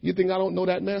saying, you think I don't know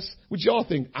that mess? What y'all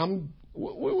think?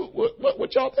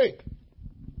 What y'all think?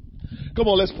 Come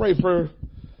on, let's pray for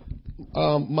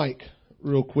Mike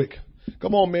real quick.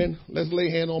 Come on, man. Let's lay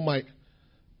hand on Mike.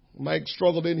 Mike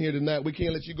struggled in here tonight. We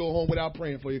can't let you go home without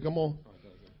praying for you. Come on.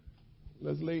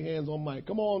 Let's lay hands on Mike.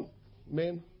 Come on,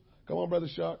 man. Come on, Brother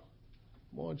Shark.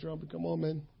 Come on, Trumpet. Come on,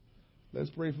 man. Let's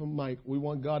pray for Mike. We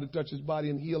want God to touch his body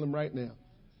and heal him right now.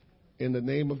 In the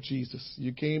name of Jesus.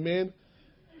 You came in,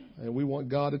 and we want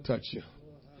God to touch you.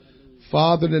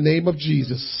 Father, in the name of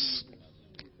Jesus,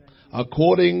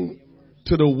 according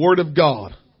to the Word of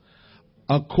God,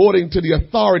 according to the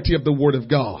authority of the Word of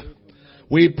God,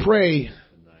 we pray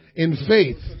in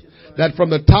faith that from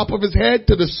the top of his head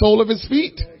to the sole of his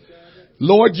feet,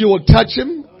 Lord, you will touch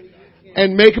him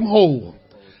and make him whole.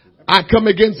 I come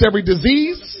against every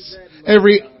disease,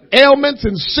 every ailment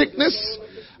and sickness.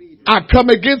 I come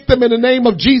against them in the name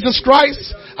of Jesus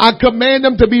Christ. I command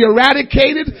them to be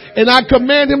eradicated and I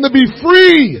command him to be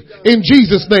free in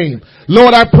Jesus' name.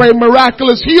 Lord, I pray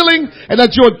miraculous healing and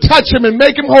that you'll touch him and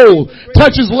make him whole.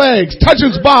 Touch his legs, touch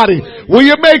his body. Will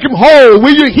you make him whole?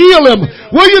 Will you heal him?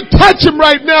 Will you touch him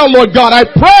right now, Lord God? I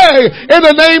pray in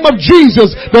the name of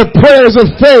Jesus the prayers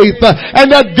of faith and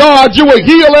that God, you will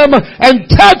heal him and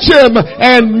touch him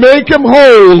and make him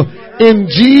whole in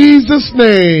Jesus'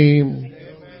 name.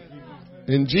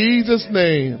 In Jesus'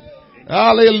 name.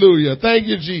 Hallelujah. Thank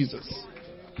you, Jesus.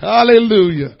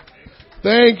 Hallelujah.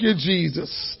 Thank you,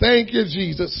 Jesus. Thank you,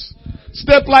 Jesus.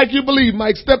 Step like you believe,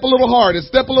 Mike. Step a little harder.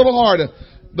 Step a little harder.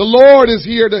 The Lord is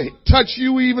here to touch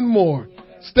you even more.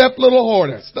 Step a little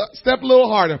harder. Step a little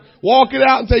harder. Walk it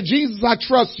out and say, Jesus, I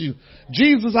trust you.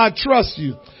 Jesus, I trust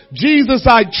you. Jesus,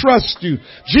 I trust you.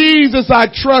 Jesus, I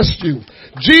trust you.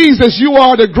 Jesus, you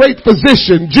are the great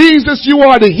physician. Jesus, you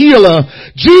are the healer.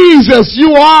 Jesus,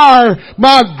 you are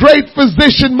my great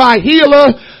physician, my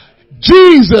healer.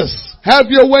 Jesus, have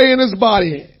your way in his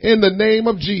body in the name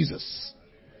of Jesus.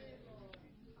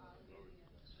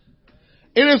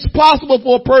 It is possible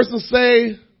for a person to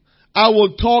say, I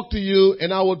will talk to you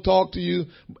and I will talk to you,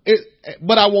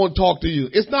 but I won't talk to you.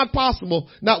 It's not possible.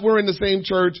 Not we're in the same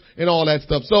church and all that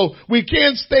stuff. So we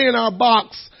can't stay in our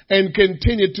box and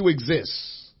continue to exist.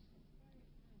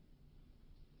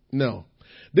 No.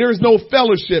 There is no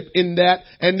fellowship in that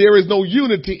and there is no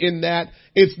unity in that.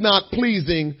 It's not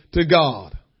pleasing to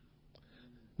God.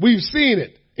 We've seen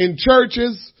it in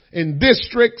churches, in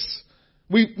districts.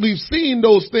 We've seen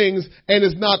those things and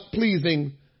it's not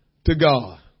pleasing to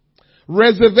God.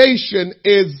 Reservation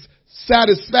is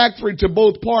satisfactory to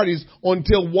both parties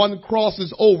until one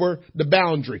crosses over the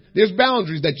boundary. There's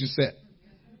boundaries that you set.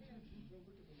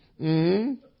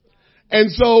 And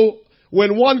so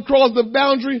when one crosses the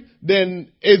boundary,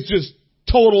 then it's just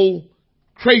total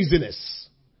craziness.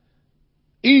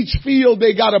 Each feel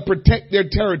they got to protect their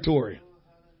territory.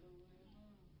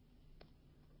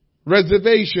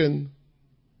 Reservation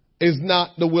is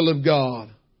not the will of God.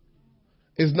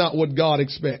 It's not what God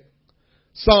expects.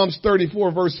 Psalms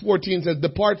 34 verse 14 says,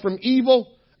 depart from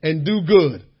evil and do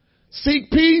good. Seek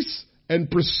peace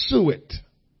and pursue it.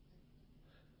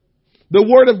 The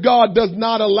word of God does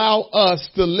not allow us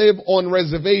to live on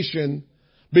reservation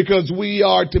because we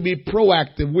are to be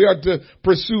proactive. We are to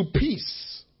pursue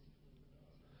peace.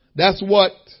 That's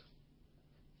what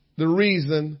the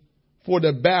reason for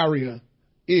the barrier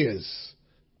is.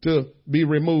 to be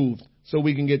removed so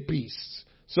we can get peace.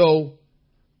 So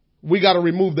we got to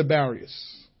remove the barriers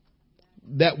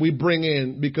that we bring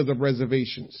in because of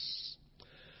reservations.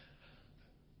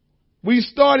 We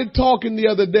started talking the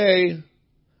other day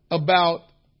about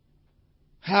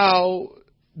how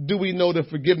do we know that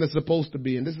forgiveness is supposed to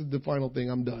be? And this is the final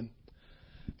thing. I'm done.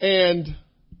 And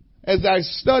as I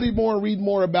study more and read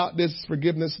more about this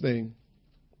forgiveness thing,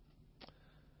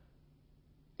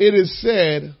 it is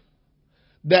said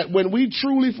that when we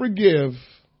truly forgive,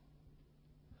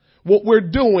 what we're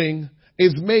doing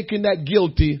is making that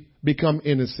guilty become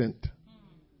innocent.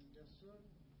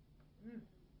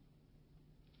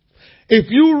 If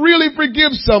you really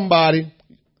forgive somebody,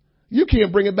 you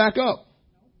can't bring it back up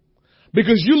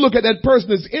because you look at that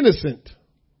person as innocent.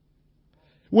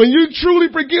 When you truly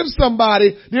forgive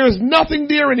somebody, there's nothing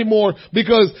there anymore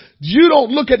because you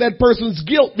don't look at that person's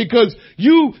guilt because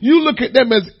you look at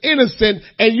them as innocent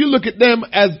and you look at them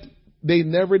as they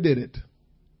never did it.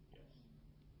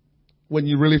 When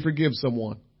you really forgive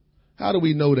someone. How do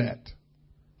we know that?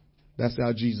 That's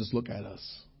how Jesus looked at us.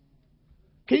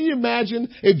 Can you imagine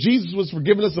if Jesus was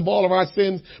forgiving us of all of our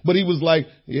sins, but he was like,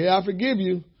 yeah, I forgive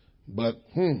you, but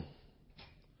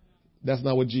that's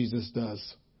not what Jesus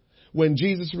does. When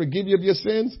Jesus forgive you of your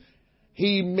sins,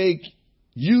 he make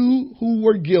you who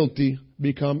were guilty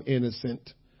become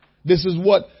innocent. This is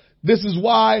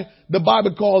why the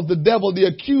Bible calls the devil the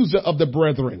accuser of the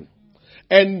brethren.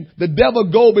 And the devil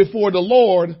go before the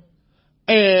Lord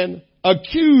and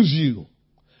accuse you.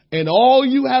 And all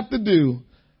you have to do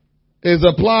is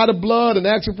apply the blood and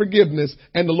ask for forgiveness.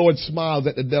 And the Lord smiles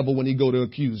at the devil when he go to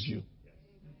accuse you.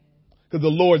 Because the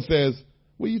Lord says,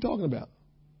 what are you talking about?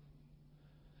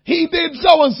 He did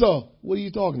so and so. What are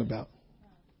you talking about?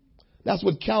 That's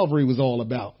what Calvary was all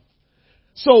about.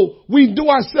 So we do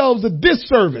ourselves a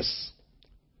disservice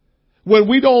when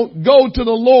we don't go to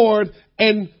the Lord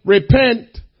and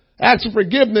repent, ask for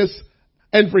forgiveness,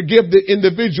 and forgive the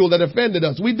individual that offended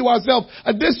us. We do ourselves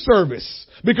a disservice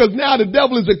because now the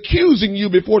devil is accusing you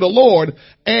before the Lord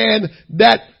and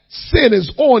that sin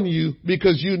is on you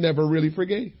because you never really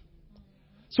forgave.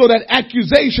 So that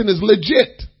accusation is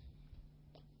legit.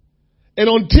 And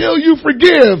until you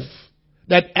forgive,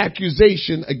 that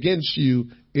accusation against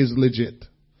you is legit.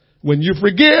 When you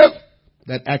forgive,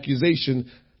 that accusation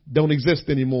don't exist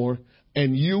anymore.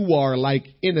 And you are like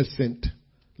innocent,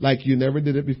 like you never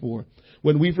did it before.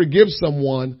 When we forgive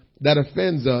someone that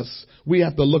offends us, we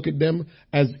have to look at them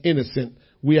as innocent.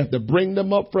 We have to bring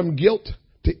them up from guilt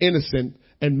to innocent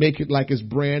and make it like it's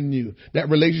brand new. That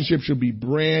relationship should be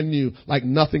brand new, like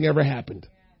nothing ever happened.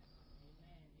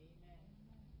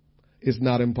 It's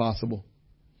not impossible.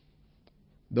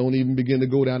 Don't even begin to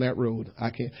go down that road.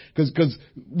 I can't. Because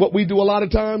what we do a lot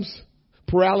of times,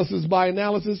 paralysis by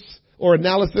analysis or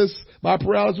analysis by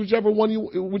paralysis, whichever way you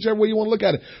want to look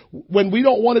at it. When we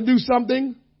don't want to do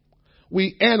something,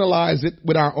 we analyze it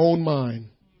with our own mind,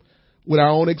 with our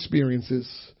own experiences,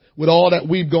 with all that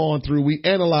we've gone through. We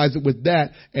analyze it with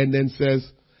that and then says,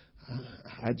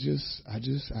 I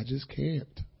just can't.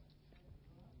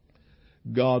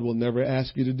 God will never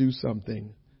ask you to do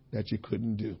something that you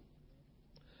couldn't do.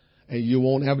 And you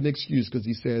won't have an excuse because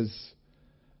he says,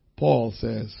 Paul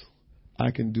says,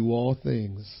 I can do all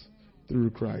things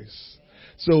through Christ.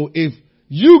 So if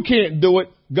you can't do it,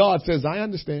 God says, I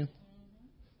understand.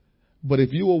 But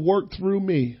if you will work through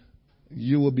me,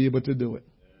 you will be able to do it.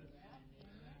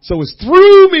 So it's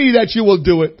through me that you will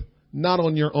do it, not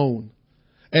on your own.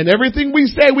 And everything we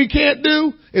say we can't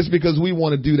do is because we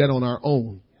want to do that on our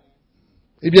own.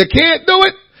 If you can't do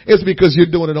it, it's because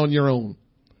you're doing it on your own.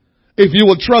 If you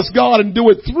will trust God and do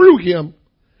it through him,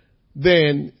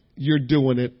 then you're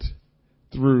doing it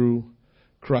through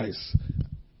Christ.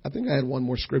 I think I had one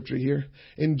more scripture here.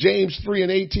 In James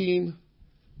 3:18,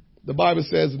 the Bible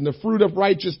says, and the fruit of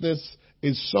righteousness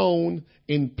is sown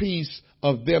in peace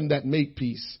of them that make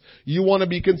peace. You want to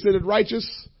be considered righteous?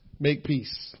 Make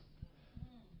peace.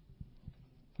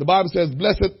 The Bible says,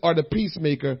 blessed are the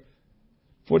peacemaker,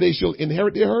 for they shall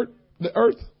inherit the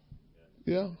earth.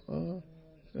 Yeah.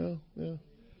 Yeah.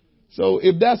 So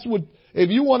if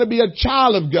you want to be a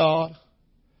child of God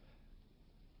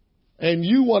and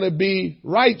you want to be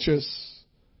righteous,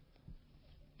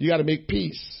 you got to make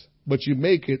peace, but you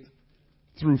make it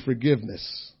through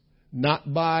forgiveness,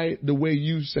 not by the way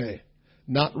you say,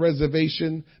 not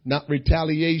reservation, not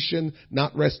retaliation,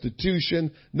 not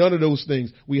restitution, none of those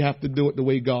things. We have to do it the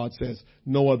way God says,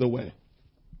 no other way.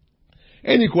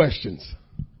 Any questions?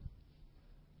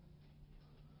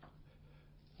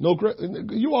 No,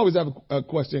 you always have a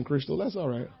question, Crystal. That's all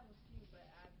right.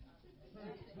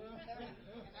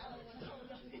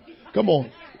 Come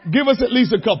on. Give us at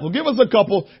least a couple. Give us a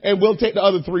couple, and we'll take the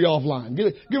other three offline.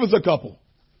 Give us a couple.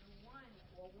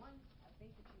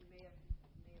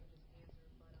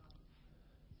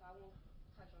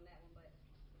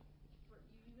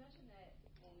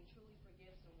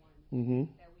 Mm-hmm.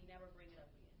 That we never bring it up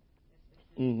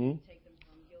again. Take them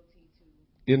from guilty to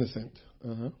innocent.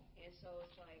 And so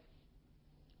it's like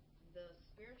the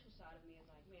spiritual side of me is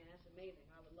like, man, that's amazing.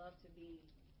 I would love to be,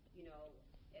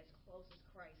 as close as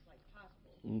Christ like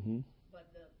possible. But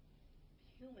the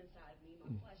human side of me,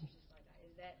 my flesh is just like,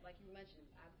 is that, like you mentioned,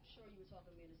 I'm sure you were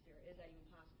talking to me in the spirit, is that even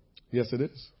possible? Yes, it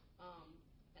is.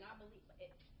 And I believe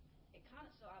it kind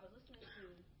of, so I listened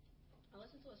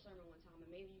to a sermon one time,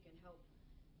 and maybe you can help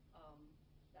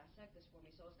dissect this for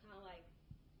me. So it's kind of like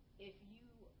if you,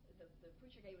 the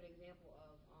preacher gave an example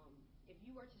of if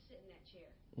you were to sit in that chair,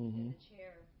 and the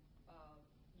chair,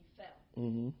 you fell.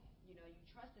 You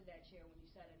trusted that chair when you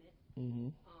sat in it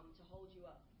to hold you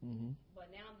up.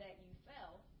 But now that you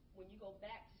fell, when you go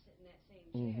back to sit in that same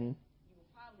chair, you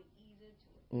will probably ease into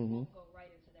it. You won't go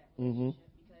right into that relationship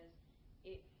because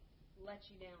it let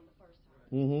you down the first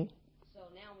time. So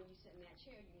now when you sit in that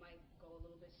chair, you might go a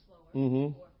little bit slower.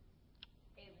 Or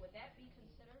would that be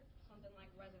considered something like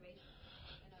reservation?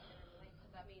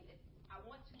 Because I mean, I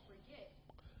want to forget,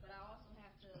 but I also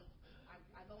have to.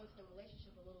 I go into the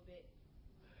relationship a little bit.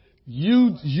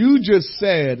 You just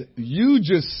said you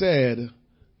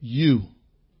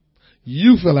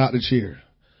fell out the chair.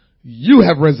 You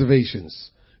have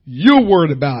reservations. You're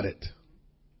worried about it.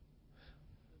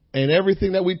 And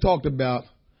everything that we talked about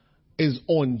is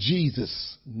on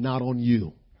Jesus, not on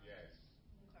you.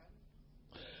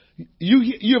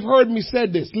 You've heard me say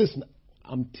this. Listen,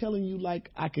 I'm telling you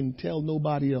like I can tell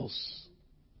nobody else.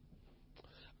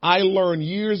 I learned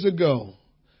years ago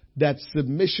that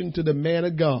submission to the man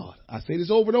of God. I say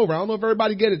this over and over. I don't know if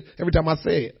everybody get it every time I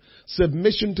say it.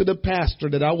 Submission to the pastor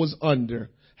that I was under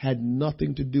had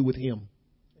nothing to do with him.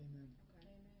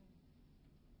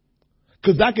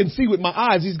 Because I can see with my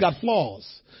eyes he's got flaws.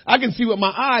 I can see with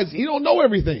my eyes he don't know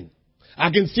everything. I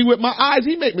can see with my eyes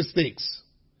he make mistakes.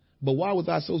 But why was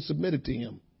I so submitted to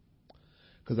him?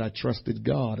 Because I trusted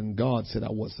God, and God said I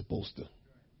was supposed to. So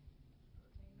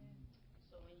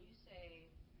when you say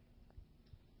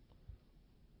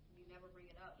you never bring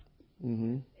it up, it's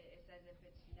as if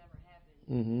it's never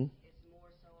happened. It's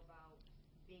more so about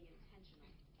being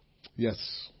intentional. Yes.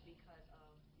 Because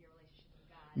of your relationship with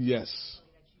God. Yes.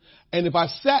 And if I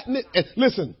sat in it, and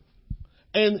listen,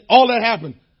 and all that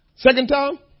happened, second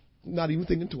time, not even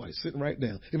thinking twice, sitting right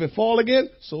down. If it fall again,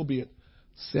 so be it.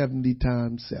 70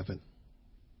 times 7.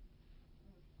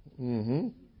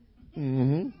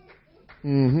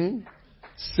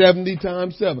 70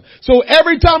 times 7. So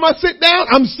every time I sit down,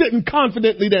 I'm sitting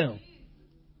confidently down.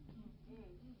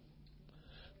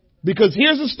 Because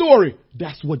here's the story.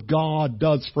 That's what God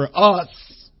does for us.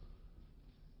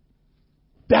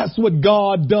 That's what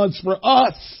God does for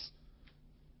us.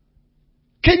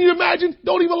 Can you imagine?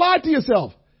 Don't even lie to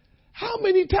yourself. How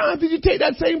many times did you take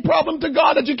that same problem to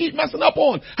God that you keep messing up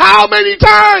on? How many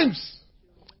times?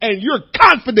 And you're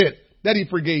confident that he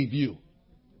forgave you.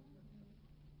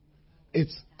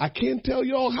 I can't tell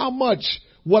you all how much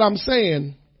what I'm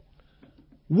saying.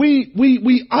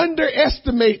 We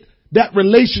underestimate that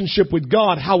relationship with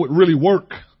God, how it really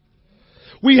works.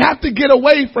 We have to get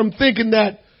away from thinking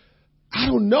that, I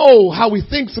don't know how we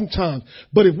think sometimes,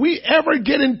 but if we ever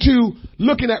get into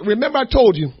looking at, remember I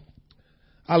told you,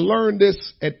 I learned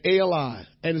this at ALI,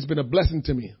 and it's been a blessing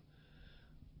to me.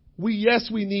 We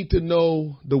need to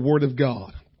know the Word of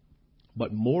God,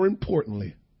 but more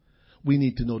importantly, we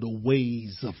need to know the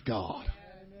ways of God.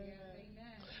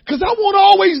 Because I won't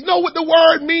always know what the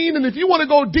word means. And if you want to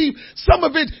go deep, some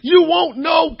of it you won't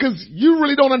know because you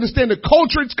really don't understand the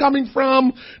culture it's coming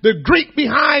from, the Greek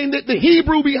behind it, the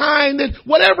Hebrew behind it,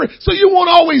 whatever. So you won't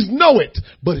always know it.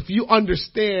 But if you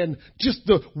understand just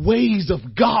the ways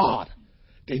of God,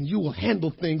 then you will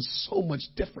handle things so much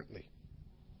differently.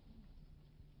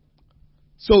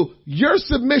 So your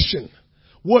submission,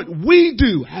 what we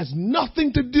do, has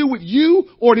nothing to do with you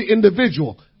or the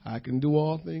individual. I can do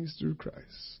all things through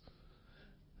Christ.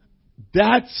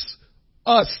 That's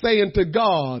us saying to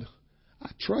God, I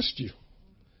trust you.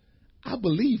 I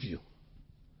believe you.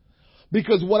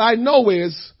 Because what I know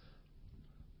is,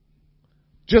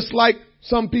 just like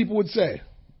some people would say,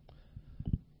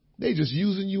 they just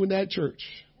using you in that church.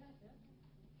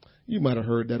 You might have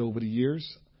heard that over the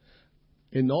years.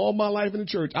 In all my life in the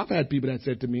church, I've had people that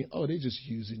said to me, oh, they're just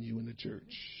using you in the church.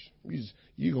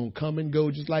 You're going to come and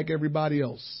go just like everybody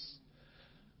else.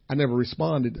 I never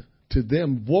responded to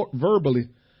them verbally.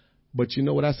 But you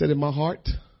know what I said in my heart?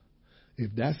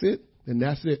 If that's it, then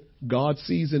that's it. God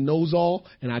sees and knows all,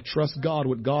 and I trust God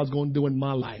what God's going to do in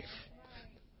my life.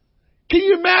 Can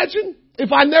you imagine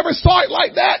if I never saw it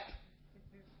like that?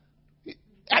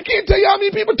 I can't tell you how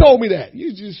many people told me that.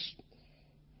 You just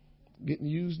getting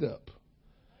used up.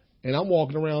 And I'm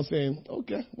walking around saying,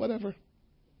 okay, whatever.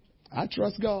 I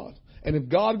trust God. And if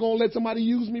God going to let somebody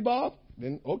use me, Bob,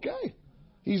 then okay.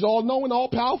 He's all knowing, all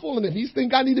powerful. And if he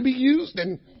think I need to be used,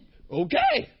 then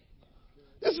okay.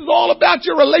 This is all about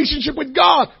your relationship with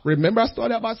God. Remember, I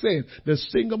started out by saying the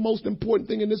single most important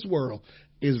thing in this world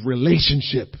is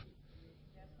relationship.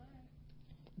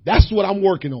 That's what I'm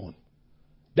working on.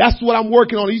 That's what I'm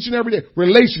working on each and every day.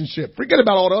 Relationship. Forget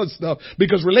about all the other stuff,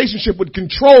 because relationship would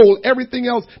control everything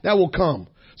else that will come.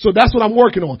 So that's what I'm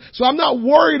working on. So I'm not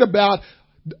worried about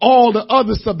all the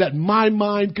other stuff that my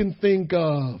mind can think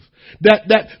of.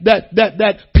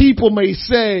 That people may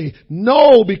say.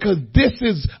 No, because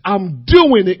I'm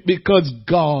doing it because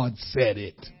God said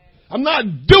it. I'm not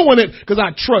doing it because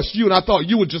I trust you and I thought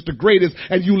you were just the greatest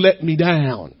and you let me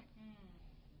down.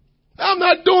 I'm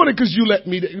not doing it because you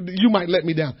might let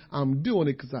me down. I'm doing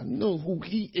it because I know who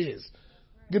he is.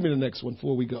 Give me the next one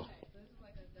before we go.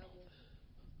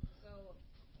 So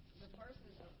the person,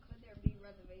 could there be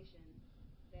reservation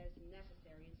that's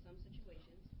necessary in some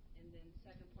situations? And then the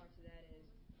second part to that is,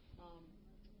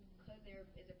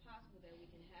 is it possible that we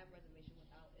can have reservation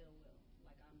without ill will?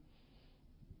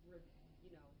 Like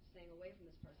staying away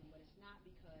from this person, but it's not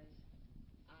because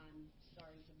I'm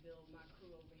starting to build my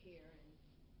crew over here and,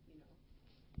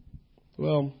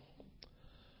 Well,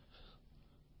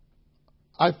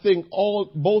 I think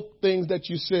both things that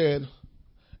you said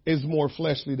is more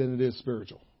fleshly than it is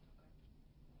spiritual.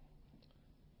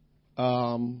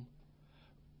 The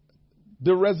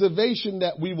reservation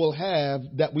that we will have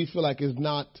that we feel like is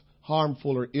not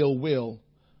harmful or ill will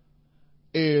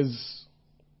is,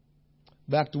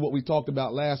 back to what we talked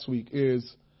about last week,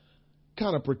 is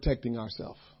kind of protecting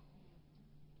ourselves.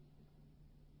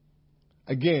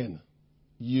 Again,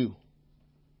 you.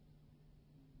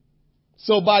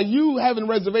 So by you having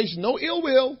reservation, no ill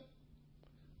will,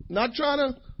 not trying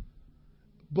to,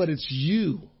 but it's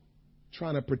you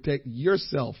trying to protect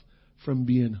yourself from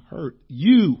being hurt.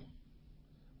 You.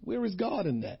 Where is God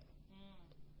in that?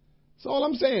 That's all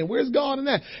I'm saying. Where's God in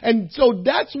that? And so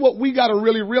that's what we got to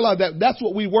really realize, that's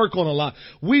what we work on a lot.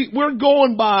 We're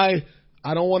going by,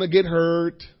 I don't want to get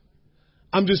hurt.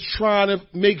 I'm just trying to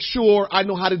make sure I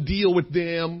know how to deal with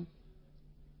them.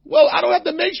 Well, I don't have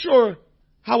to make sure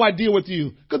how I deal with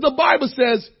you, because the Bible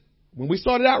says, when we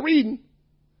started out reading,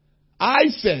 I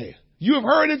say, you have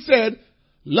heard it said,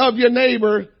 love your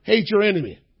neighbor, hate your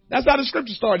enemy. That's how the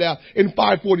scripture started out in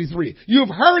 543. You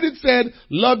have heard it said,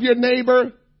 love your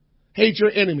neighbor, hate your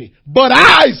enemy. But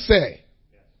I say,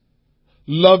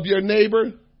 love your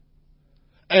neighbor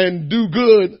and do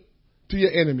good to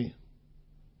your enemy.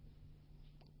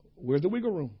 Where's the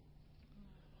wiggle room?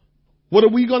 What are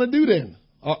we going to do then?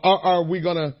 Are we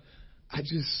going to,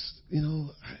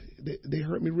 they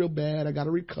hurt me real bad. I got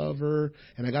to recover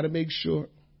and I got to make sure.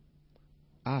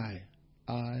 I.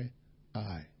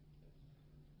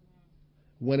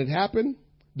 When it happened,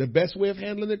 the best way of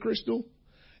handling it, Crystal,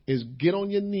 is get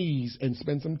on your knees and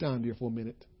spend some time here for a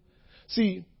minute.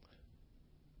 See,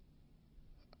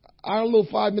 our little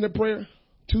 5-minute prayer,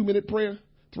 2-minute prayer,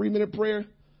 3-minute prayer,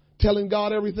 telling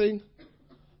God everything,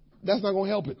 that's not going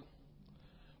to help it.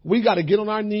 We got to get on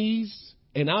our knees.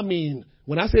 And I mean,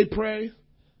 when I say pray,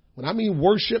 when I mean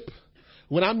worship,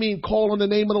 when I mean call on the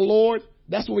name of the Lord,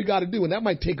 that's what we got to do. And that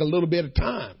might take a little bit of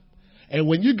time. And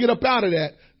when you get up out of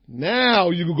that,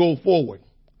 now you can go forward.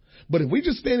 But if we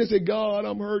just stand and say, God,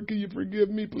 I'm hurt. Can you forgive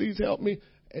me? Please help me.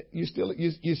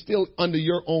 You're still under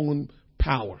your own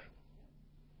power.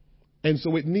 And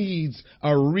so it needs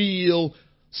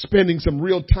spending some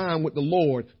real time with the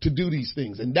Lord to do these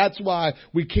things. And that's why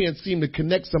we can't seem to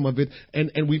connect some of it.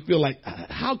 And we feel like,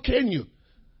 how can you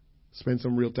spend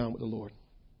some real time with the Lord?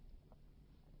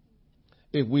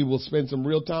 If we will spend some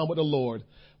real time with the Lord,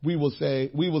 we will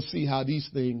see how these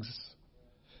things,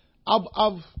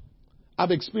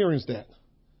 I've experienced that.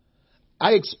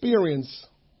 I experienced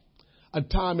a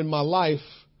time in my life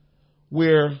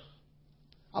where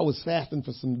I was fasting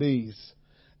for some days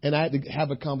and I had to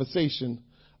have a conversation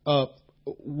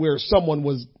where someone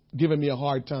was giving me a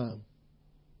hard time.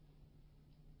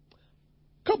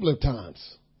 A couple of times.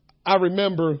 I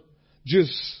remember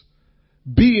just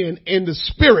being in the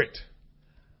spirit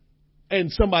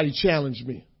and somebody challenged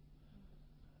me.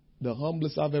 The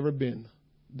humblest I've ever been.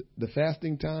 The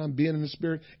fasting time, being in the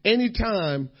spirit.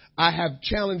 Anytime I have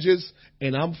challenges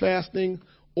and I'm fasting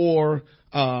or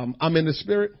I'm in the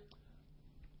spirit,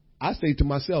 I say to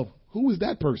myself, who is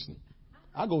that person?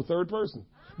 I go third person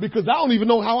because I don't even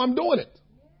know how I'm doing it.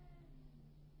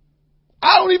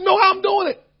 I don't even know how I'm doing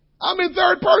it. I'm in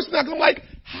third person. I'm like,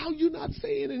 how you not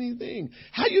saying anything?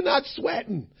 How you not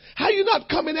sweating? How you not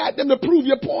coming at them to prove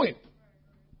your point?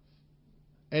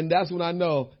 And that's when I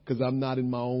know, because I'm not in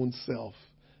my own self.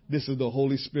 This is the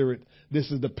Holy Spirit.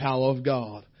 This is the power of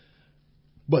God.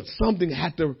 But something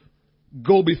had to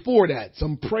go before that.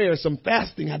 Some prayer, some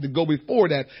fasting had to go before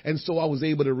that. And so I was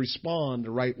able to respond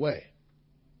the right way.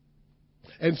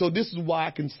 And so this is why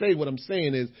I can say what I'm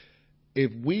saying is, if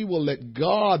we will let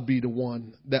God be the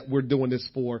one that we're doing this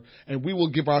for, and we will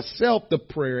give ourselves the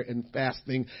prayer and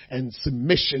fasting and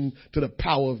submission to the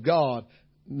power of God,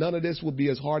 none of this will be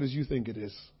as hard as you think it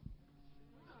is.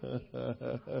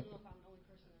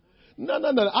 No.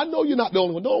 I know you're not the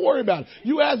only one. Don't worry about it.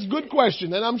 You ask good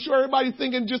question, and I'm sure everybody's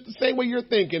thinking just the same way you're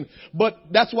thinking. But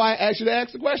that's why I asked you to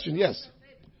ask the question. Yes.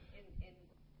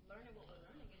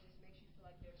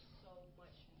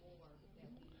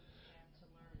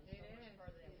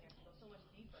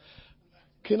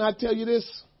 Can I tell you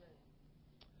this?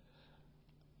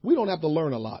 We don't have to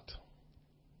learn a lot.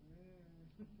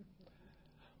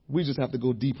 We just have to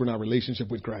go deeper in our relationship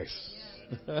with Christ.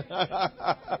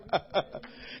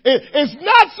 It's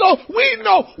not so.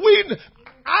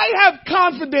 I have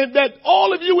confidence that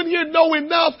all of you in here know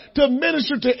enough to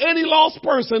minister to any lost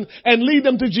person and lead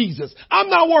them to Jesus. I'm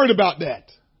not worried about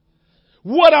that.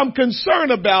 What I'm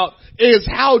concerned about is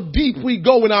how deep we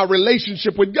go in our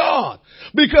relationship with God.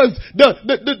 Because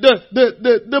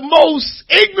the most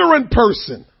ignorant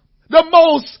person,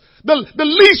 the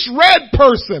least read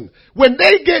person, when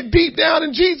they get deep down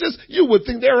in Jesus, you would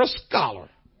think they're a scholar.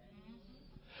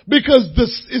 Because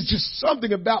this is just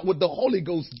something about what the Holy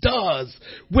Ghost does.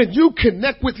 When you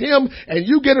connect with Him and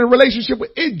you get in a relationship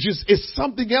with it, just is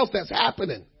something else that's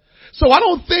happening. So I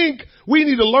don't think we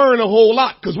need to learn a whole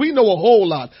lot because we know a whole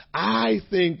lot. I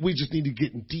think we just need to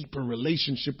get in deeper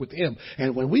relationship with Him.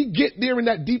 And when we get there in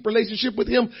that deep relationship with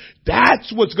Him,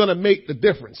 that's what's going to make the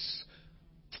difference.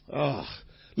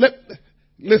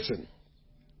 Listen,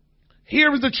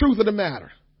 here is the truth of the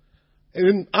matter.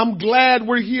 And I'm glad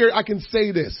we're here. I can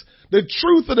say this. The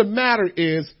truth of the matter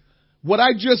is what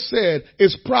I just said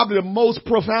is probably the most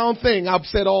profound thing I've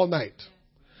said all night.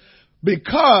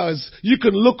 Because you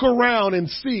can look around and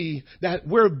see that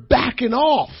we're backing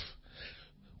off.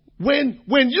 When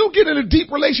you get in a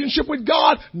deep relationship with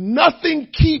God, nothing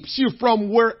keeps you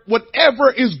from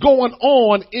whatever is going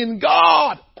on in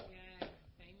God. Yeah.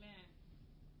 Amen.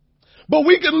 But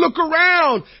we can look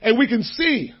around and we can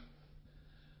see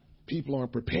people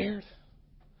aren't prepared.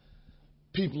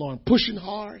 People aren't pushing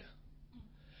hard.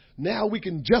 Now we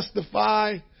can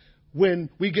justify when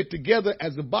we get together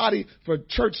as a body for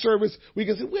church service, we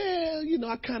can say,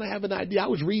 well, I kind of have an idea. I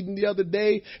was reading the other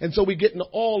day. And so we get into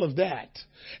all of that.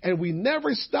 And we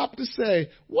never stop to say,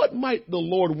 what might the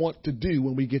Lord want to do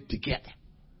when we get together?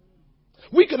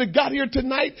 We could have got here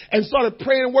tonight and started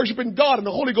praying and worshiping God, and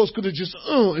the Holy Ghost could have just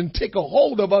and take a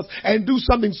hold of us and do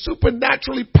something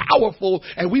supernaturally powerful,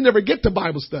 and we never get to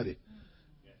Bible study.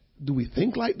 Do we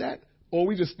think like that? Or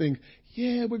we just think,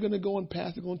 yeah, we're going to go and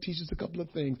pastor going to teach us a couple of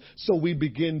things. So we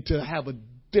begin to have a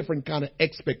different kind of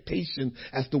expectation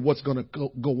as to what's going to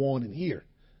go on in here.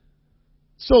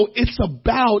 So it's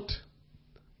about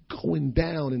going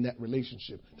down in that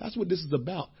relationship. That's what this is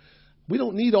about. We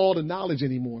don't need all the knowledge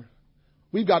anymore.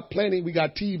 We've got plenty. We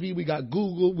got TV. We got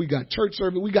Google. We got church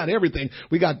service. We got everything.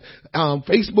 We got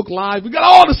Facebook Live. We got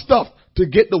all the stuff to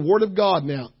get the Word of God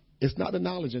now. It's not the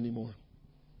knowledge anymore.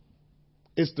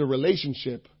 It's the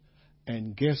relationship.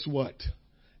 And guess what?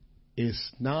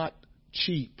 It's not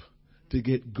cheap to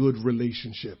get good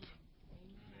relationship.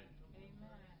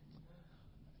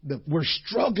 We're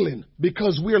struggling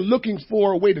because we're looking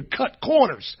for a way to cut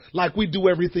corners like we do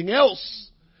everything else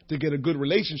to get a good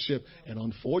relationship. And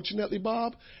unfortunately,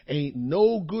 Bob, ain't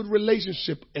no good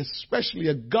relationship, especially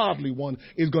a godly one,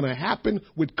 is going to happen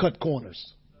with cut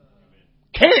corners.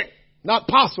 Can't. Not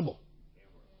possible.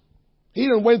 He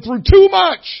done went through too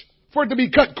much for it to be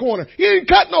cut corner. He didn't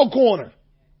cut no corner.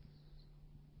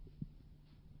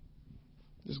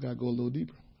 Just got to go a little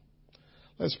deeper.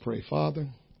 Let's pray. Father,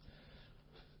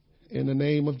 in the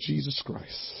name of Jesus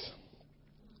Christ,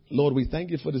 Lord, we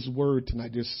thank you for this word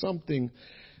tonight. There's something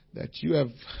that you have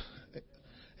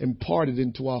imparted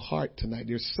into our heart tonight.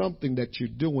 There's something that you're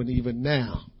doing even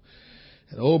now.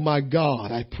 And oh my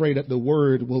God, I pray that the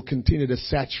word will continue to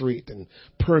saturate and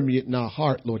permeate in our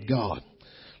heart, Lord God.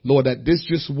 Lord, that this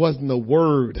just wasn't a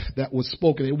word that was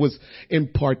spoken. It was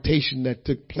impartation that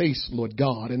took place, Lord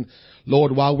God. And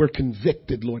Lord, while we're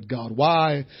convicted, Lord God,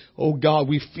 why, oh God,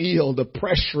 we feel the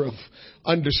pressure of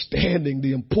understanding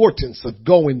the importance of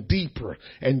going deeper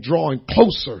and drawing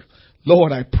closer.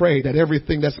 Lord, I pray that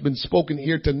everything that's been spoken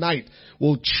here tonight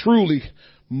will truly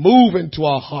move into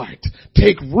our heart,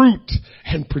 take root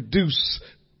and produce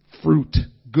fruit,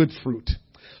 good fruit.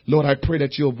 Lord, I pray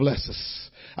that you'll bless us.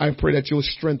 I pray that you'll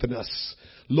strengthen us.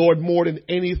 Lord, more than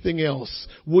anything else,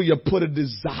 will you put a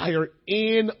desire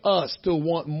in us to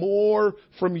want more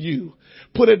from you?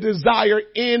 Put a desire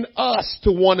in us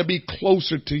to want to be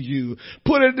closer to you.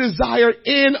 Put a desire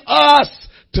in us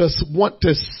to want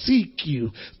to seek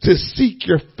you, to seek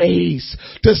your face,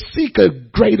 to seek a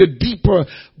greater, deeper,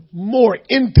 more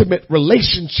intimate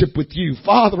relationship with you.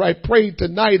 Father, I pray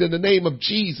tonight in the name of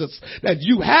Jesus that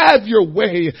you have your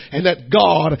way and that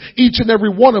God, each and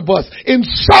every one of us, in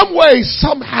some way,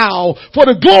 somehow, for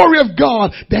the glory of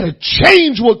God, that a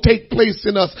change will take place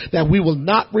in us, that we will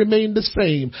not remain the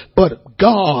same, but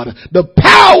God, the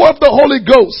power of the Holy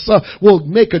Ghost will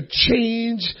make a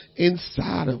change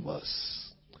inside of us.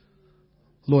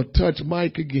 Lord, touch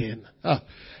Mike again.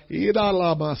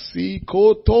 Idalamasi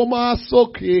kotomaso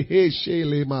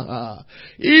keheshele maha.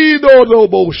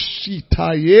 Idodobo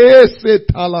shita yese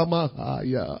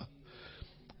talamahaya.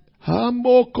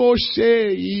 Hamoko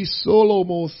she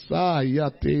isolomo sa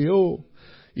yateo.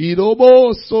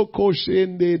 Idobo soko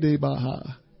shende de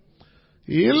baha.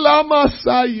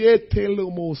 Ilamasa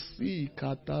yetelumosi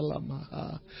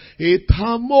katalamaha.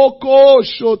 Itamoko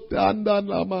shotanda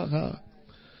lamaha.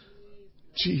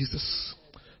 Jesus,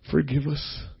 forgive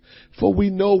us, for we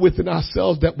know within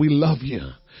ourselves that we love you.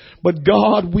 But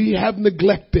God, we have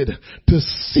neglected to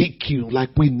seek you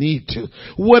like we need to.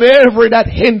 Whatever that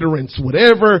hindrance,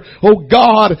 whatever, oh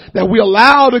God, that we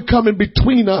allow to come in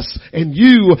between us and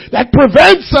you, that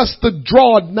prevents us to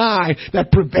draw nigh,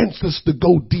 that prevents us to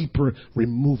go deeper,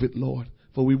 remove it, Lord.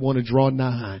 For we want to draw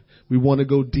nigh. We want to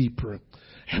go deeper.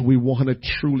 And we want to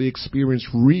truly experience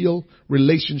real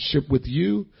relationship with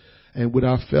you and with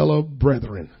our fellow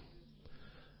brethren.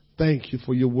 Thank you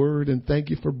for your word and thank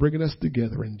you for bringing us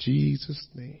together in Jesus'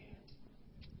 name.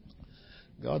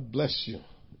 God bless you.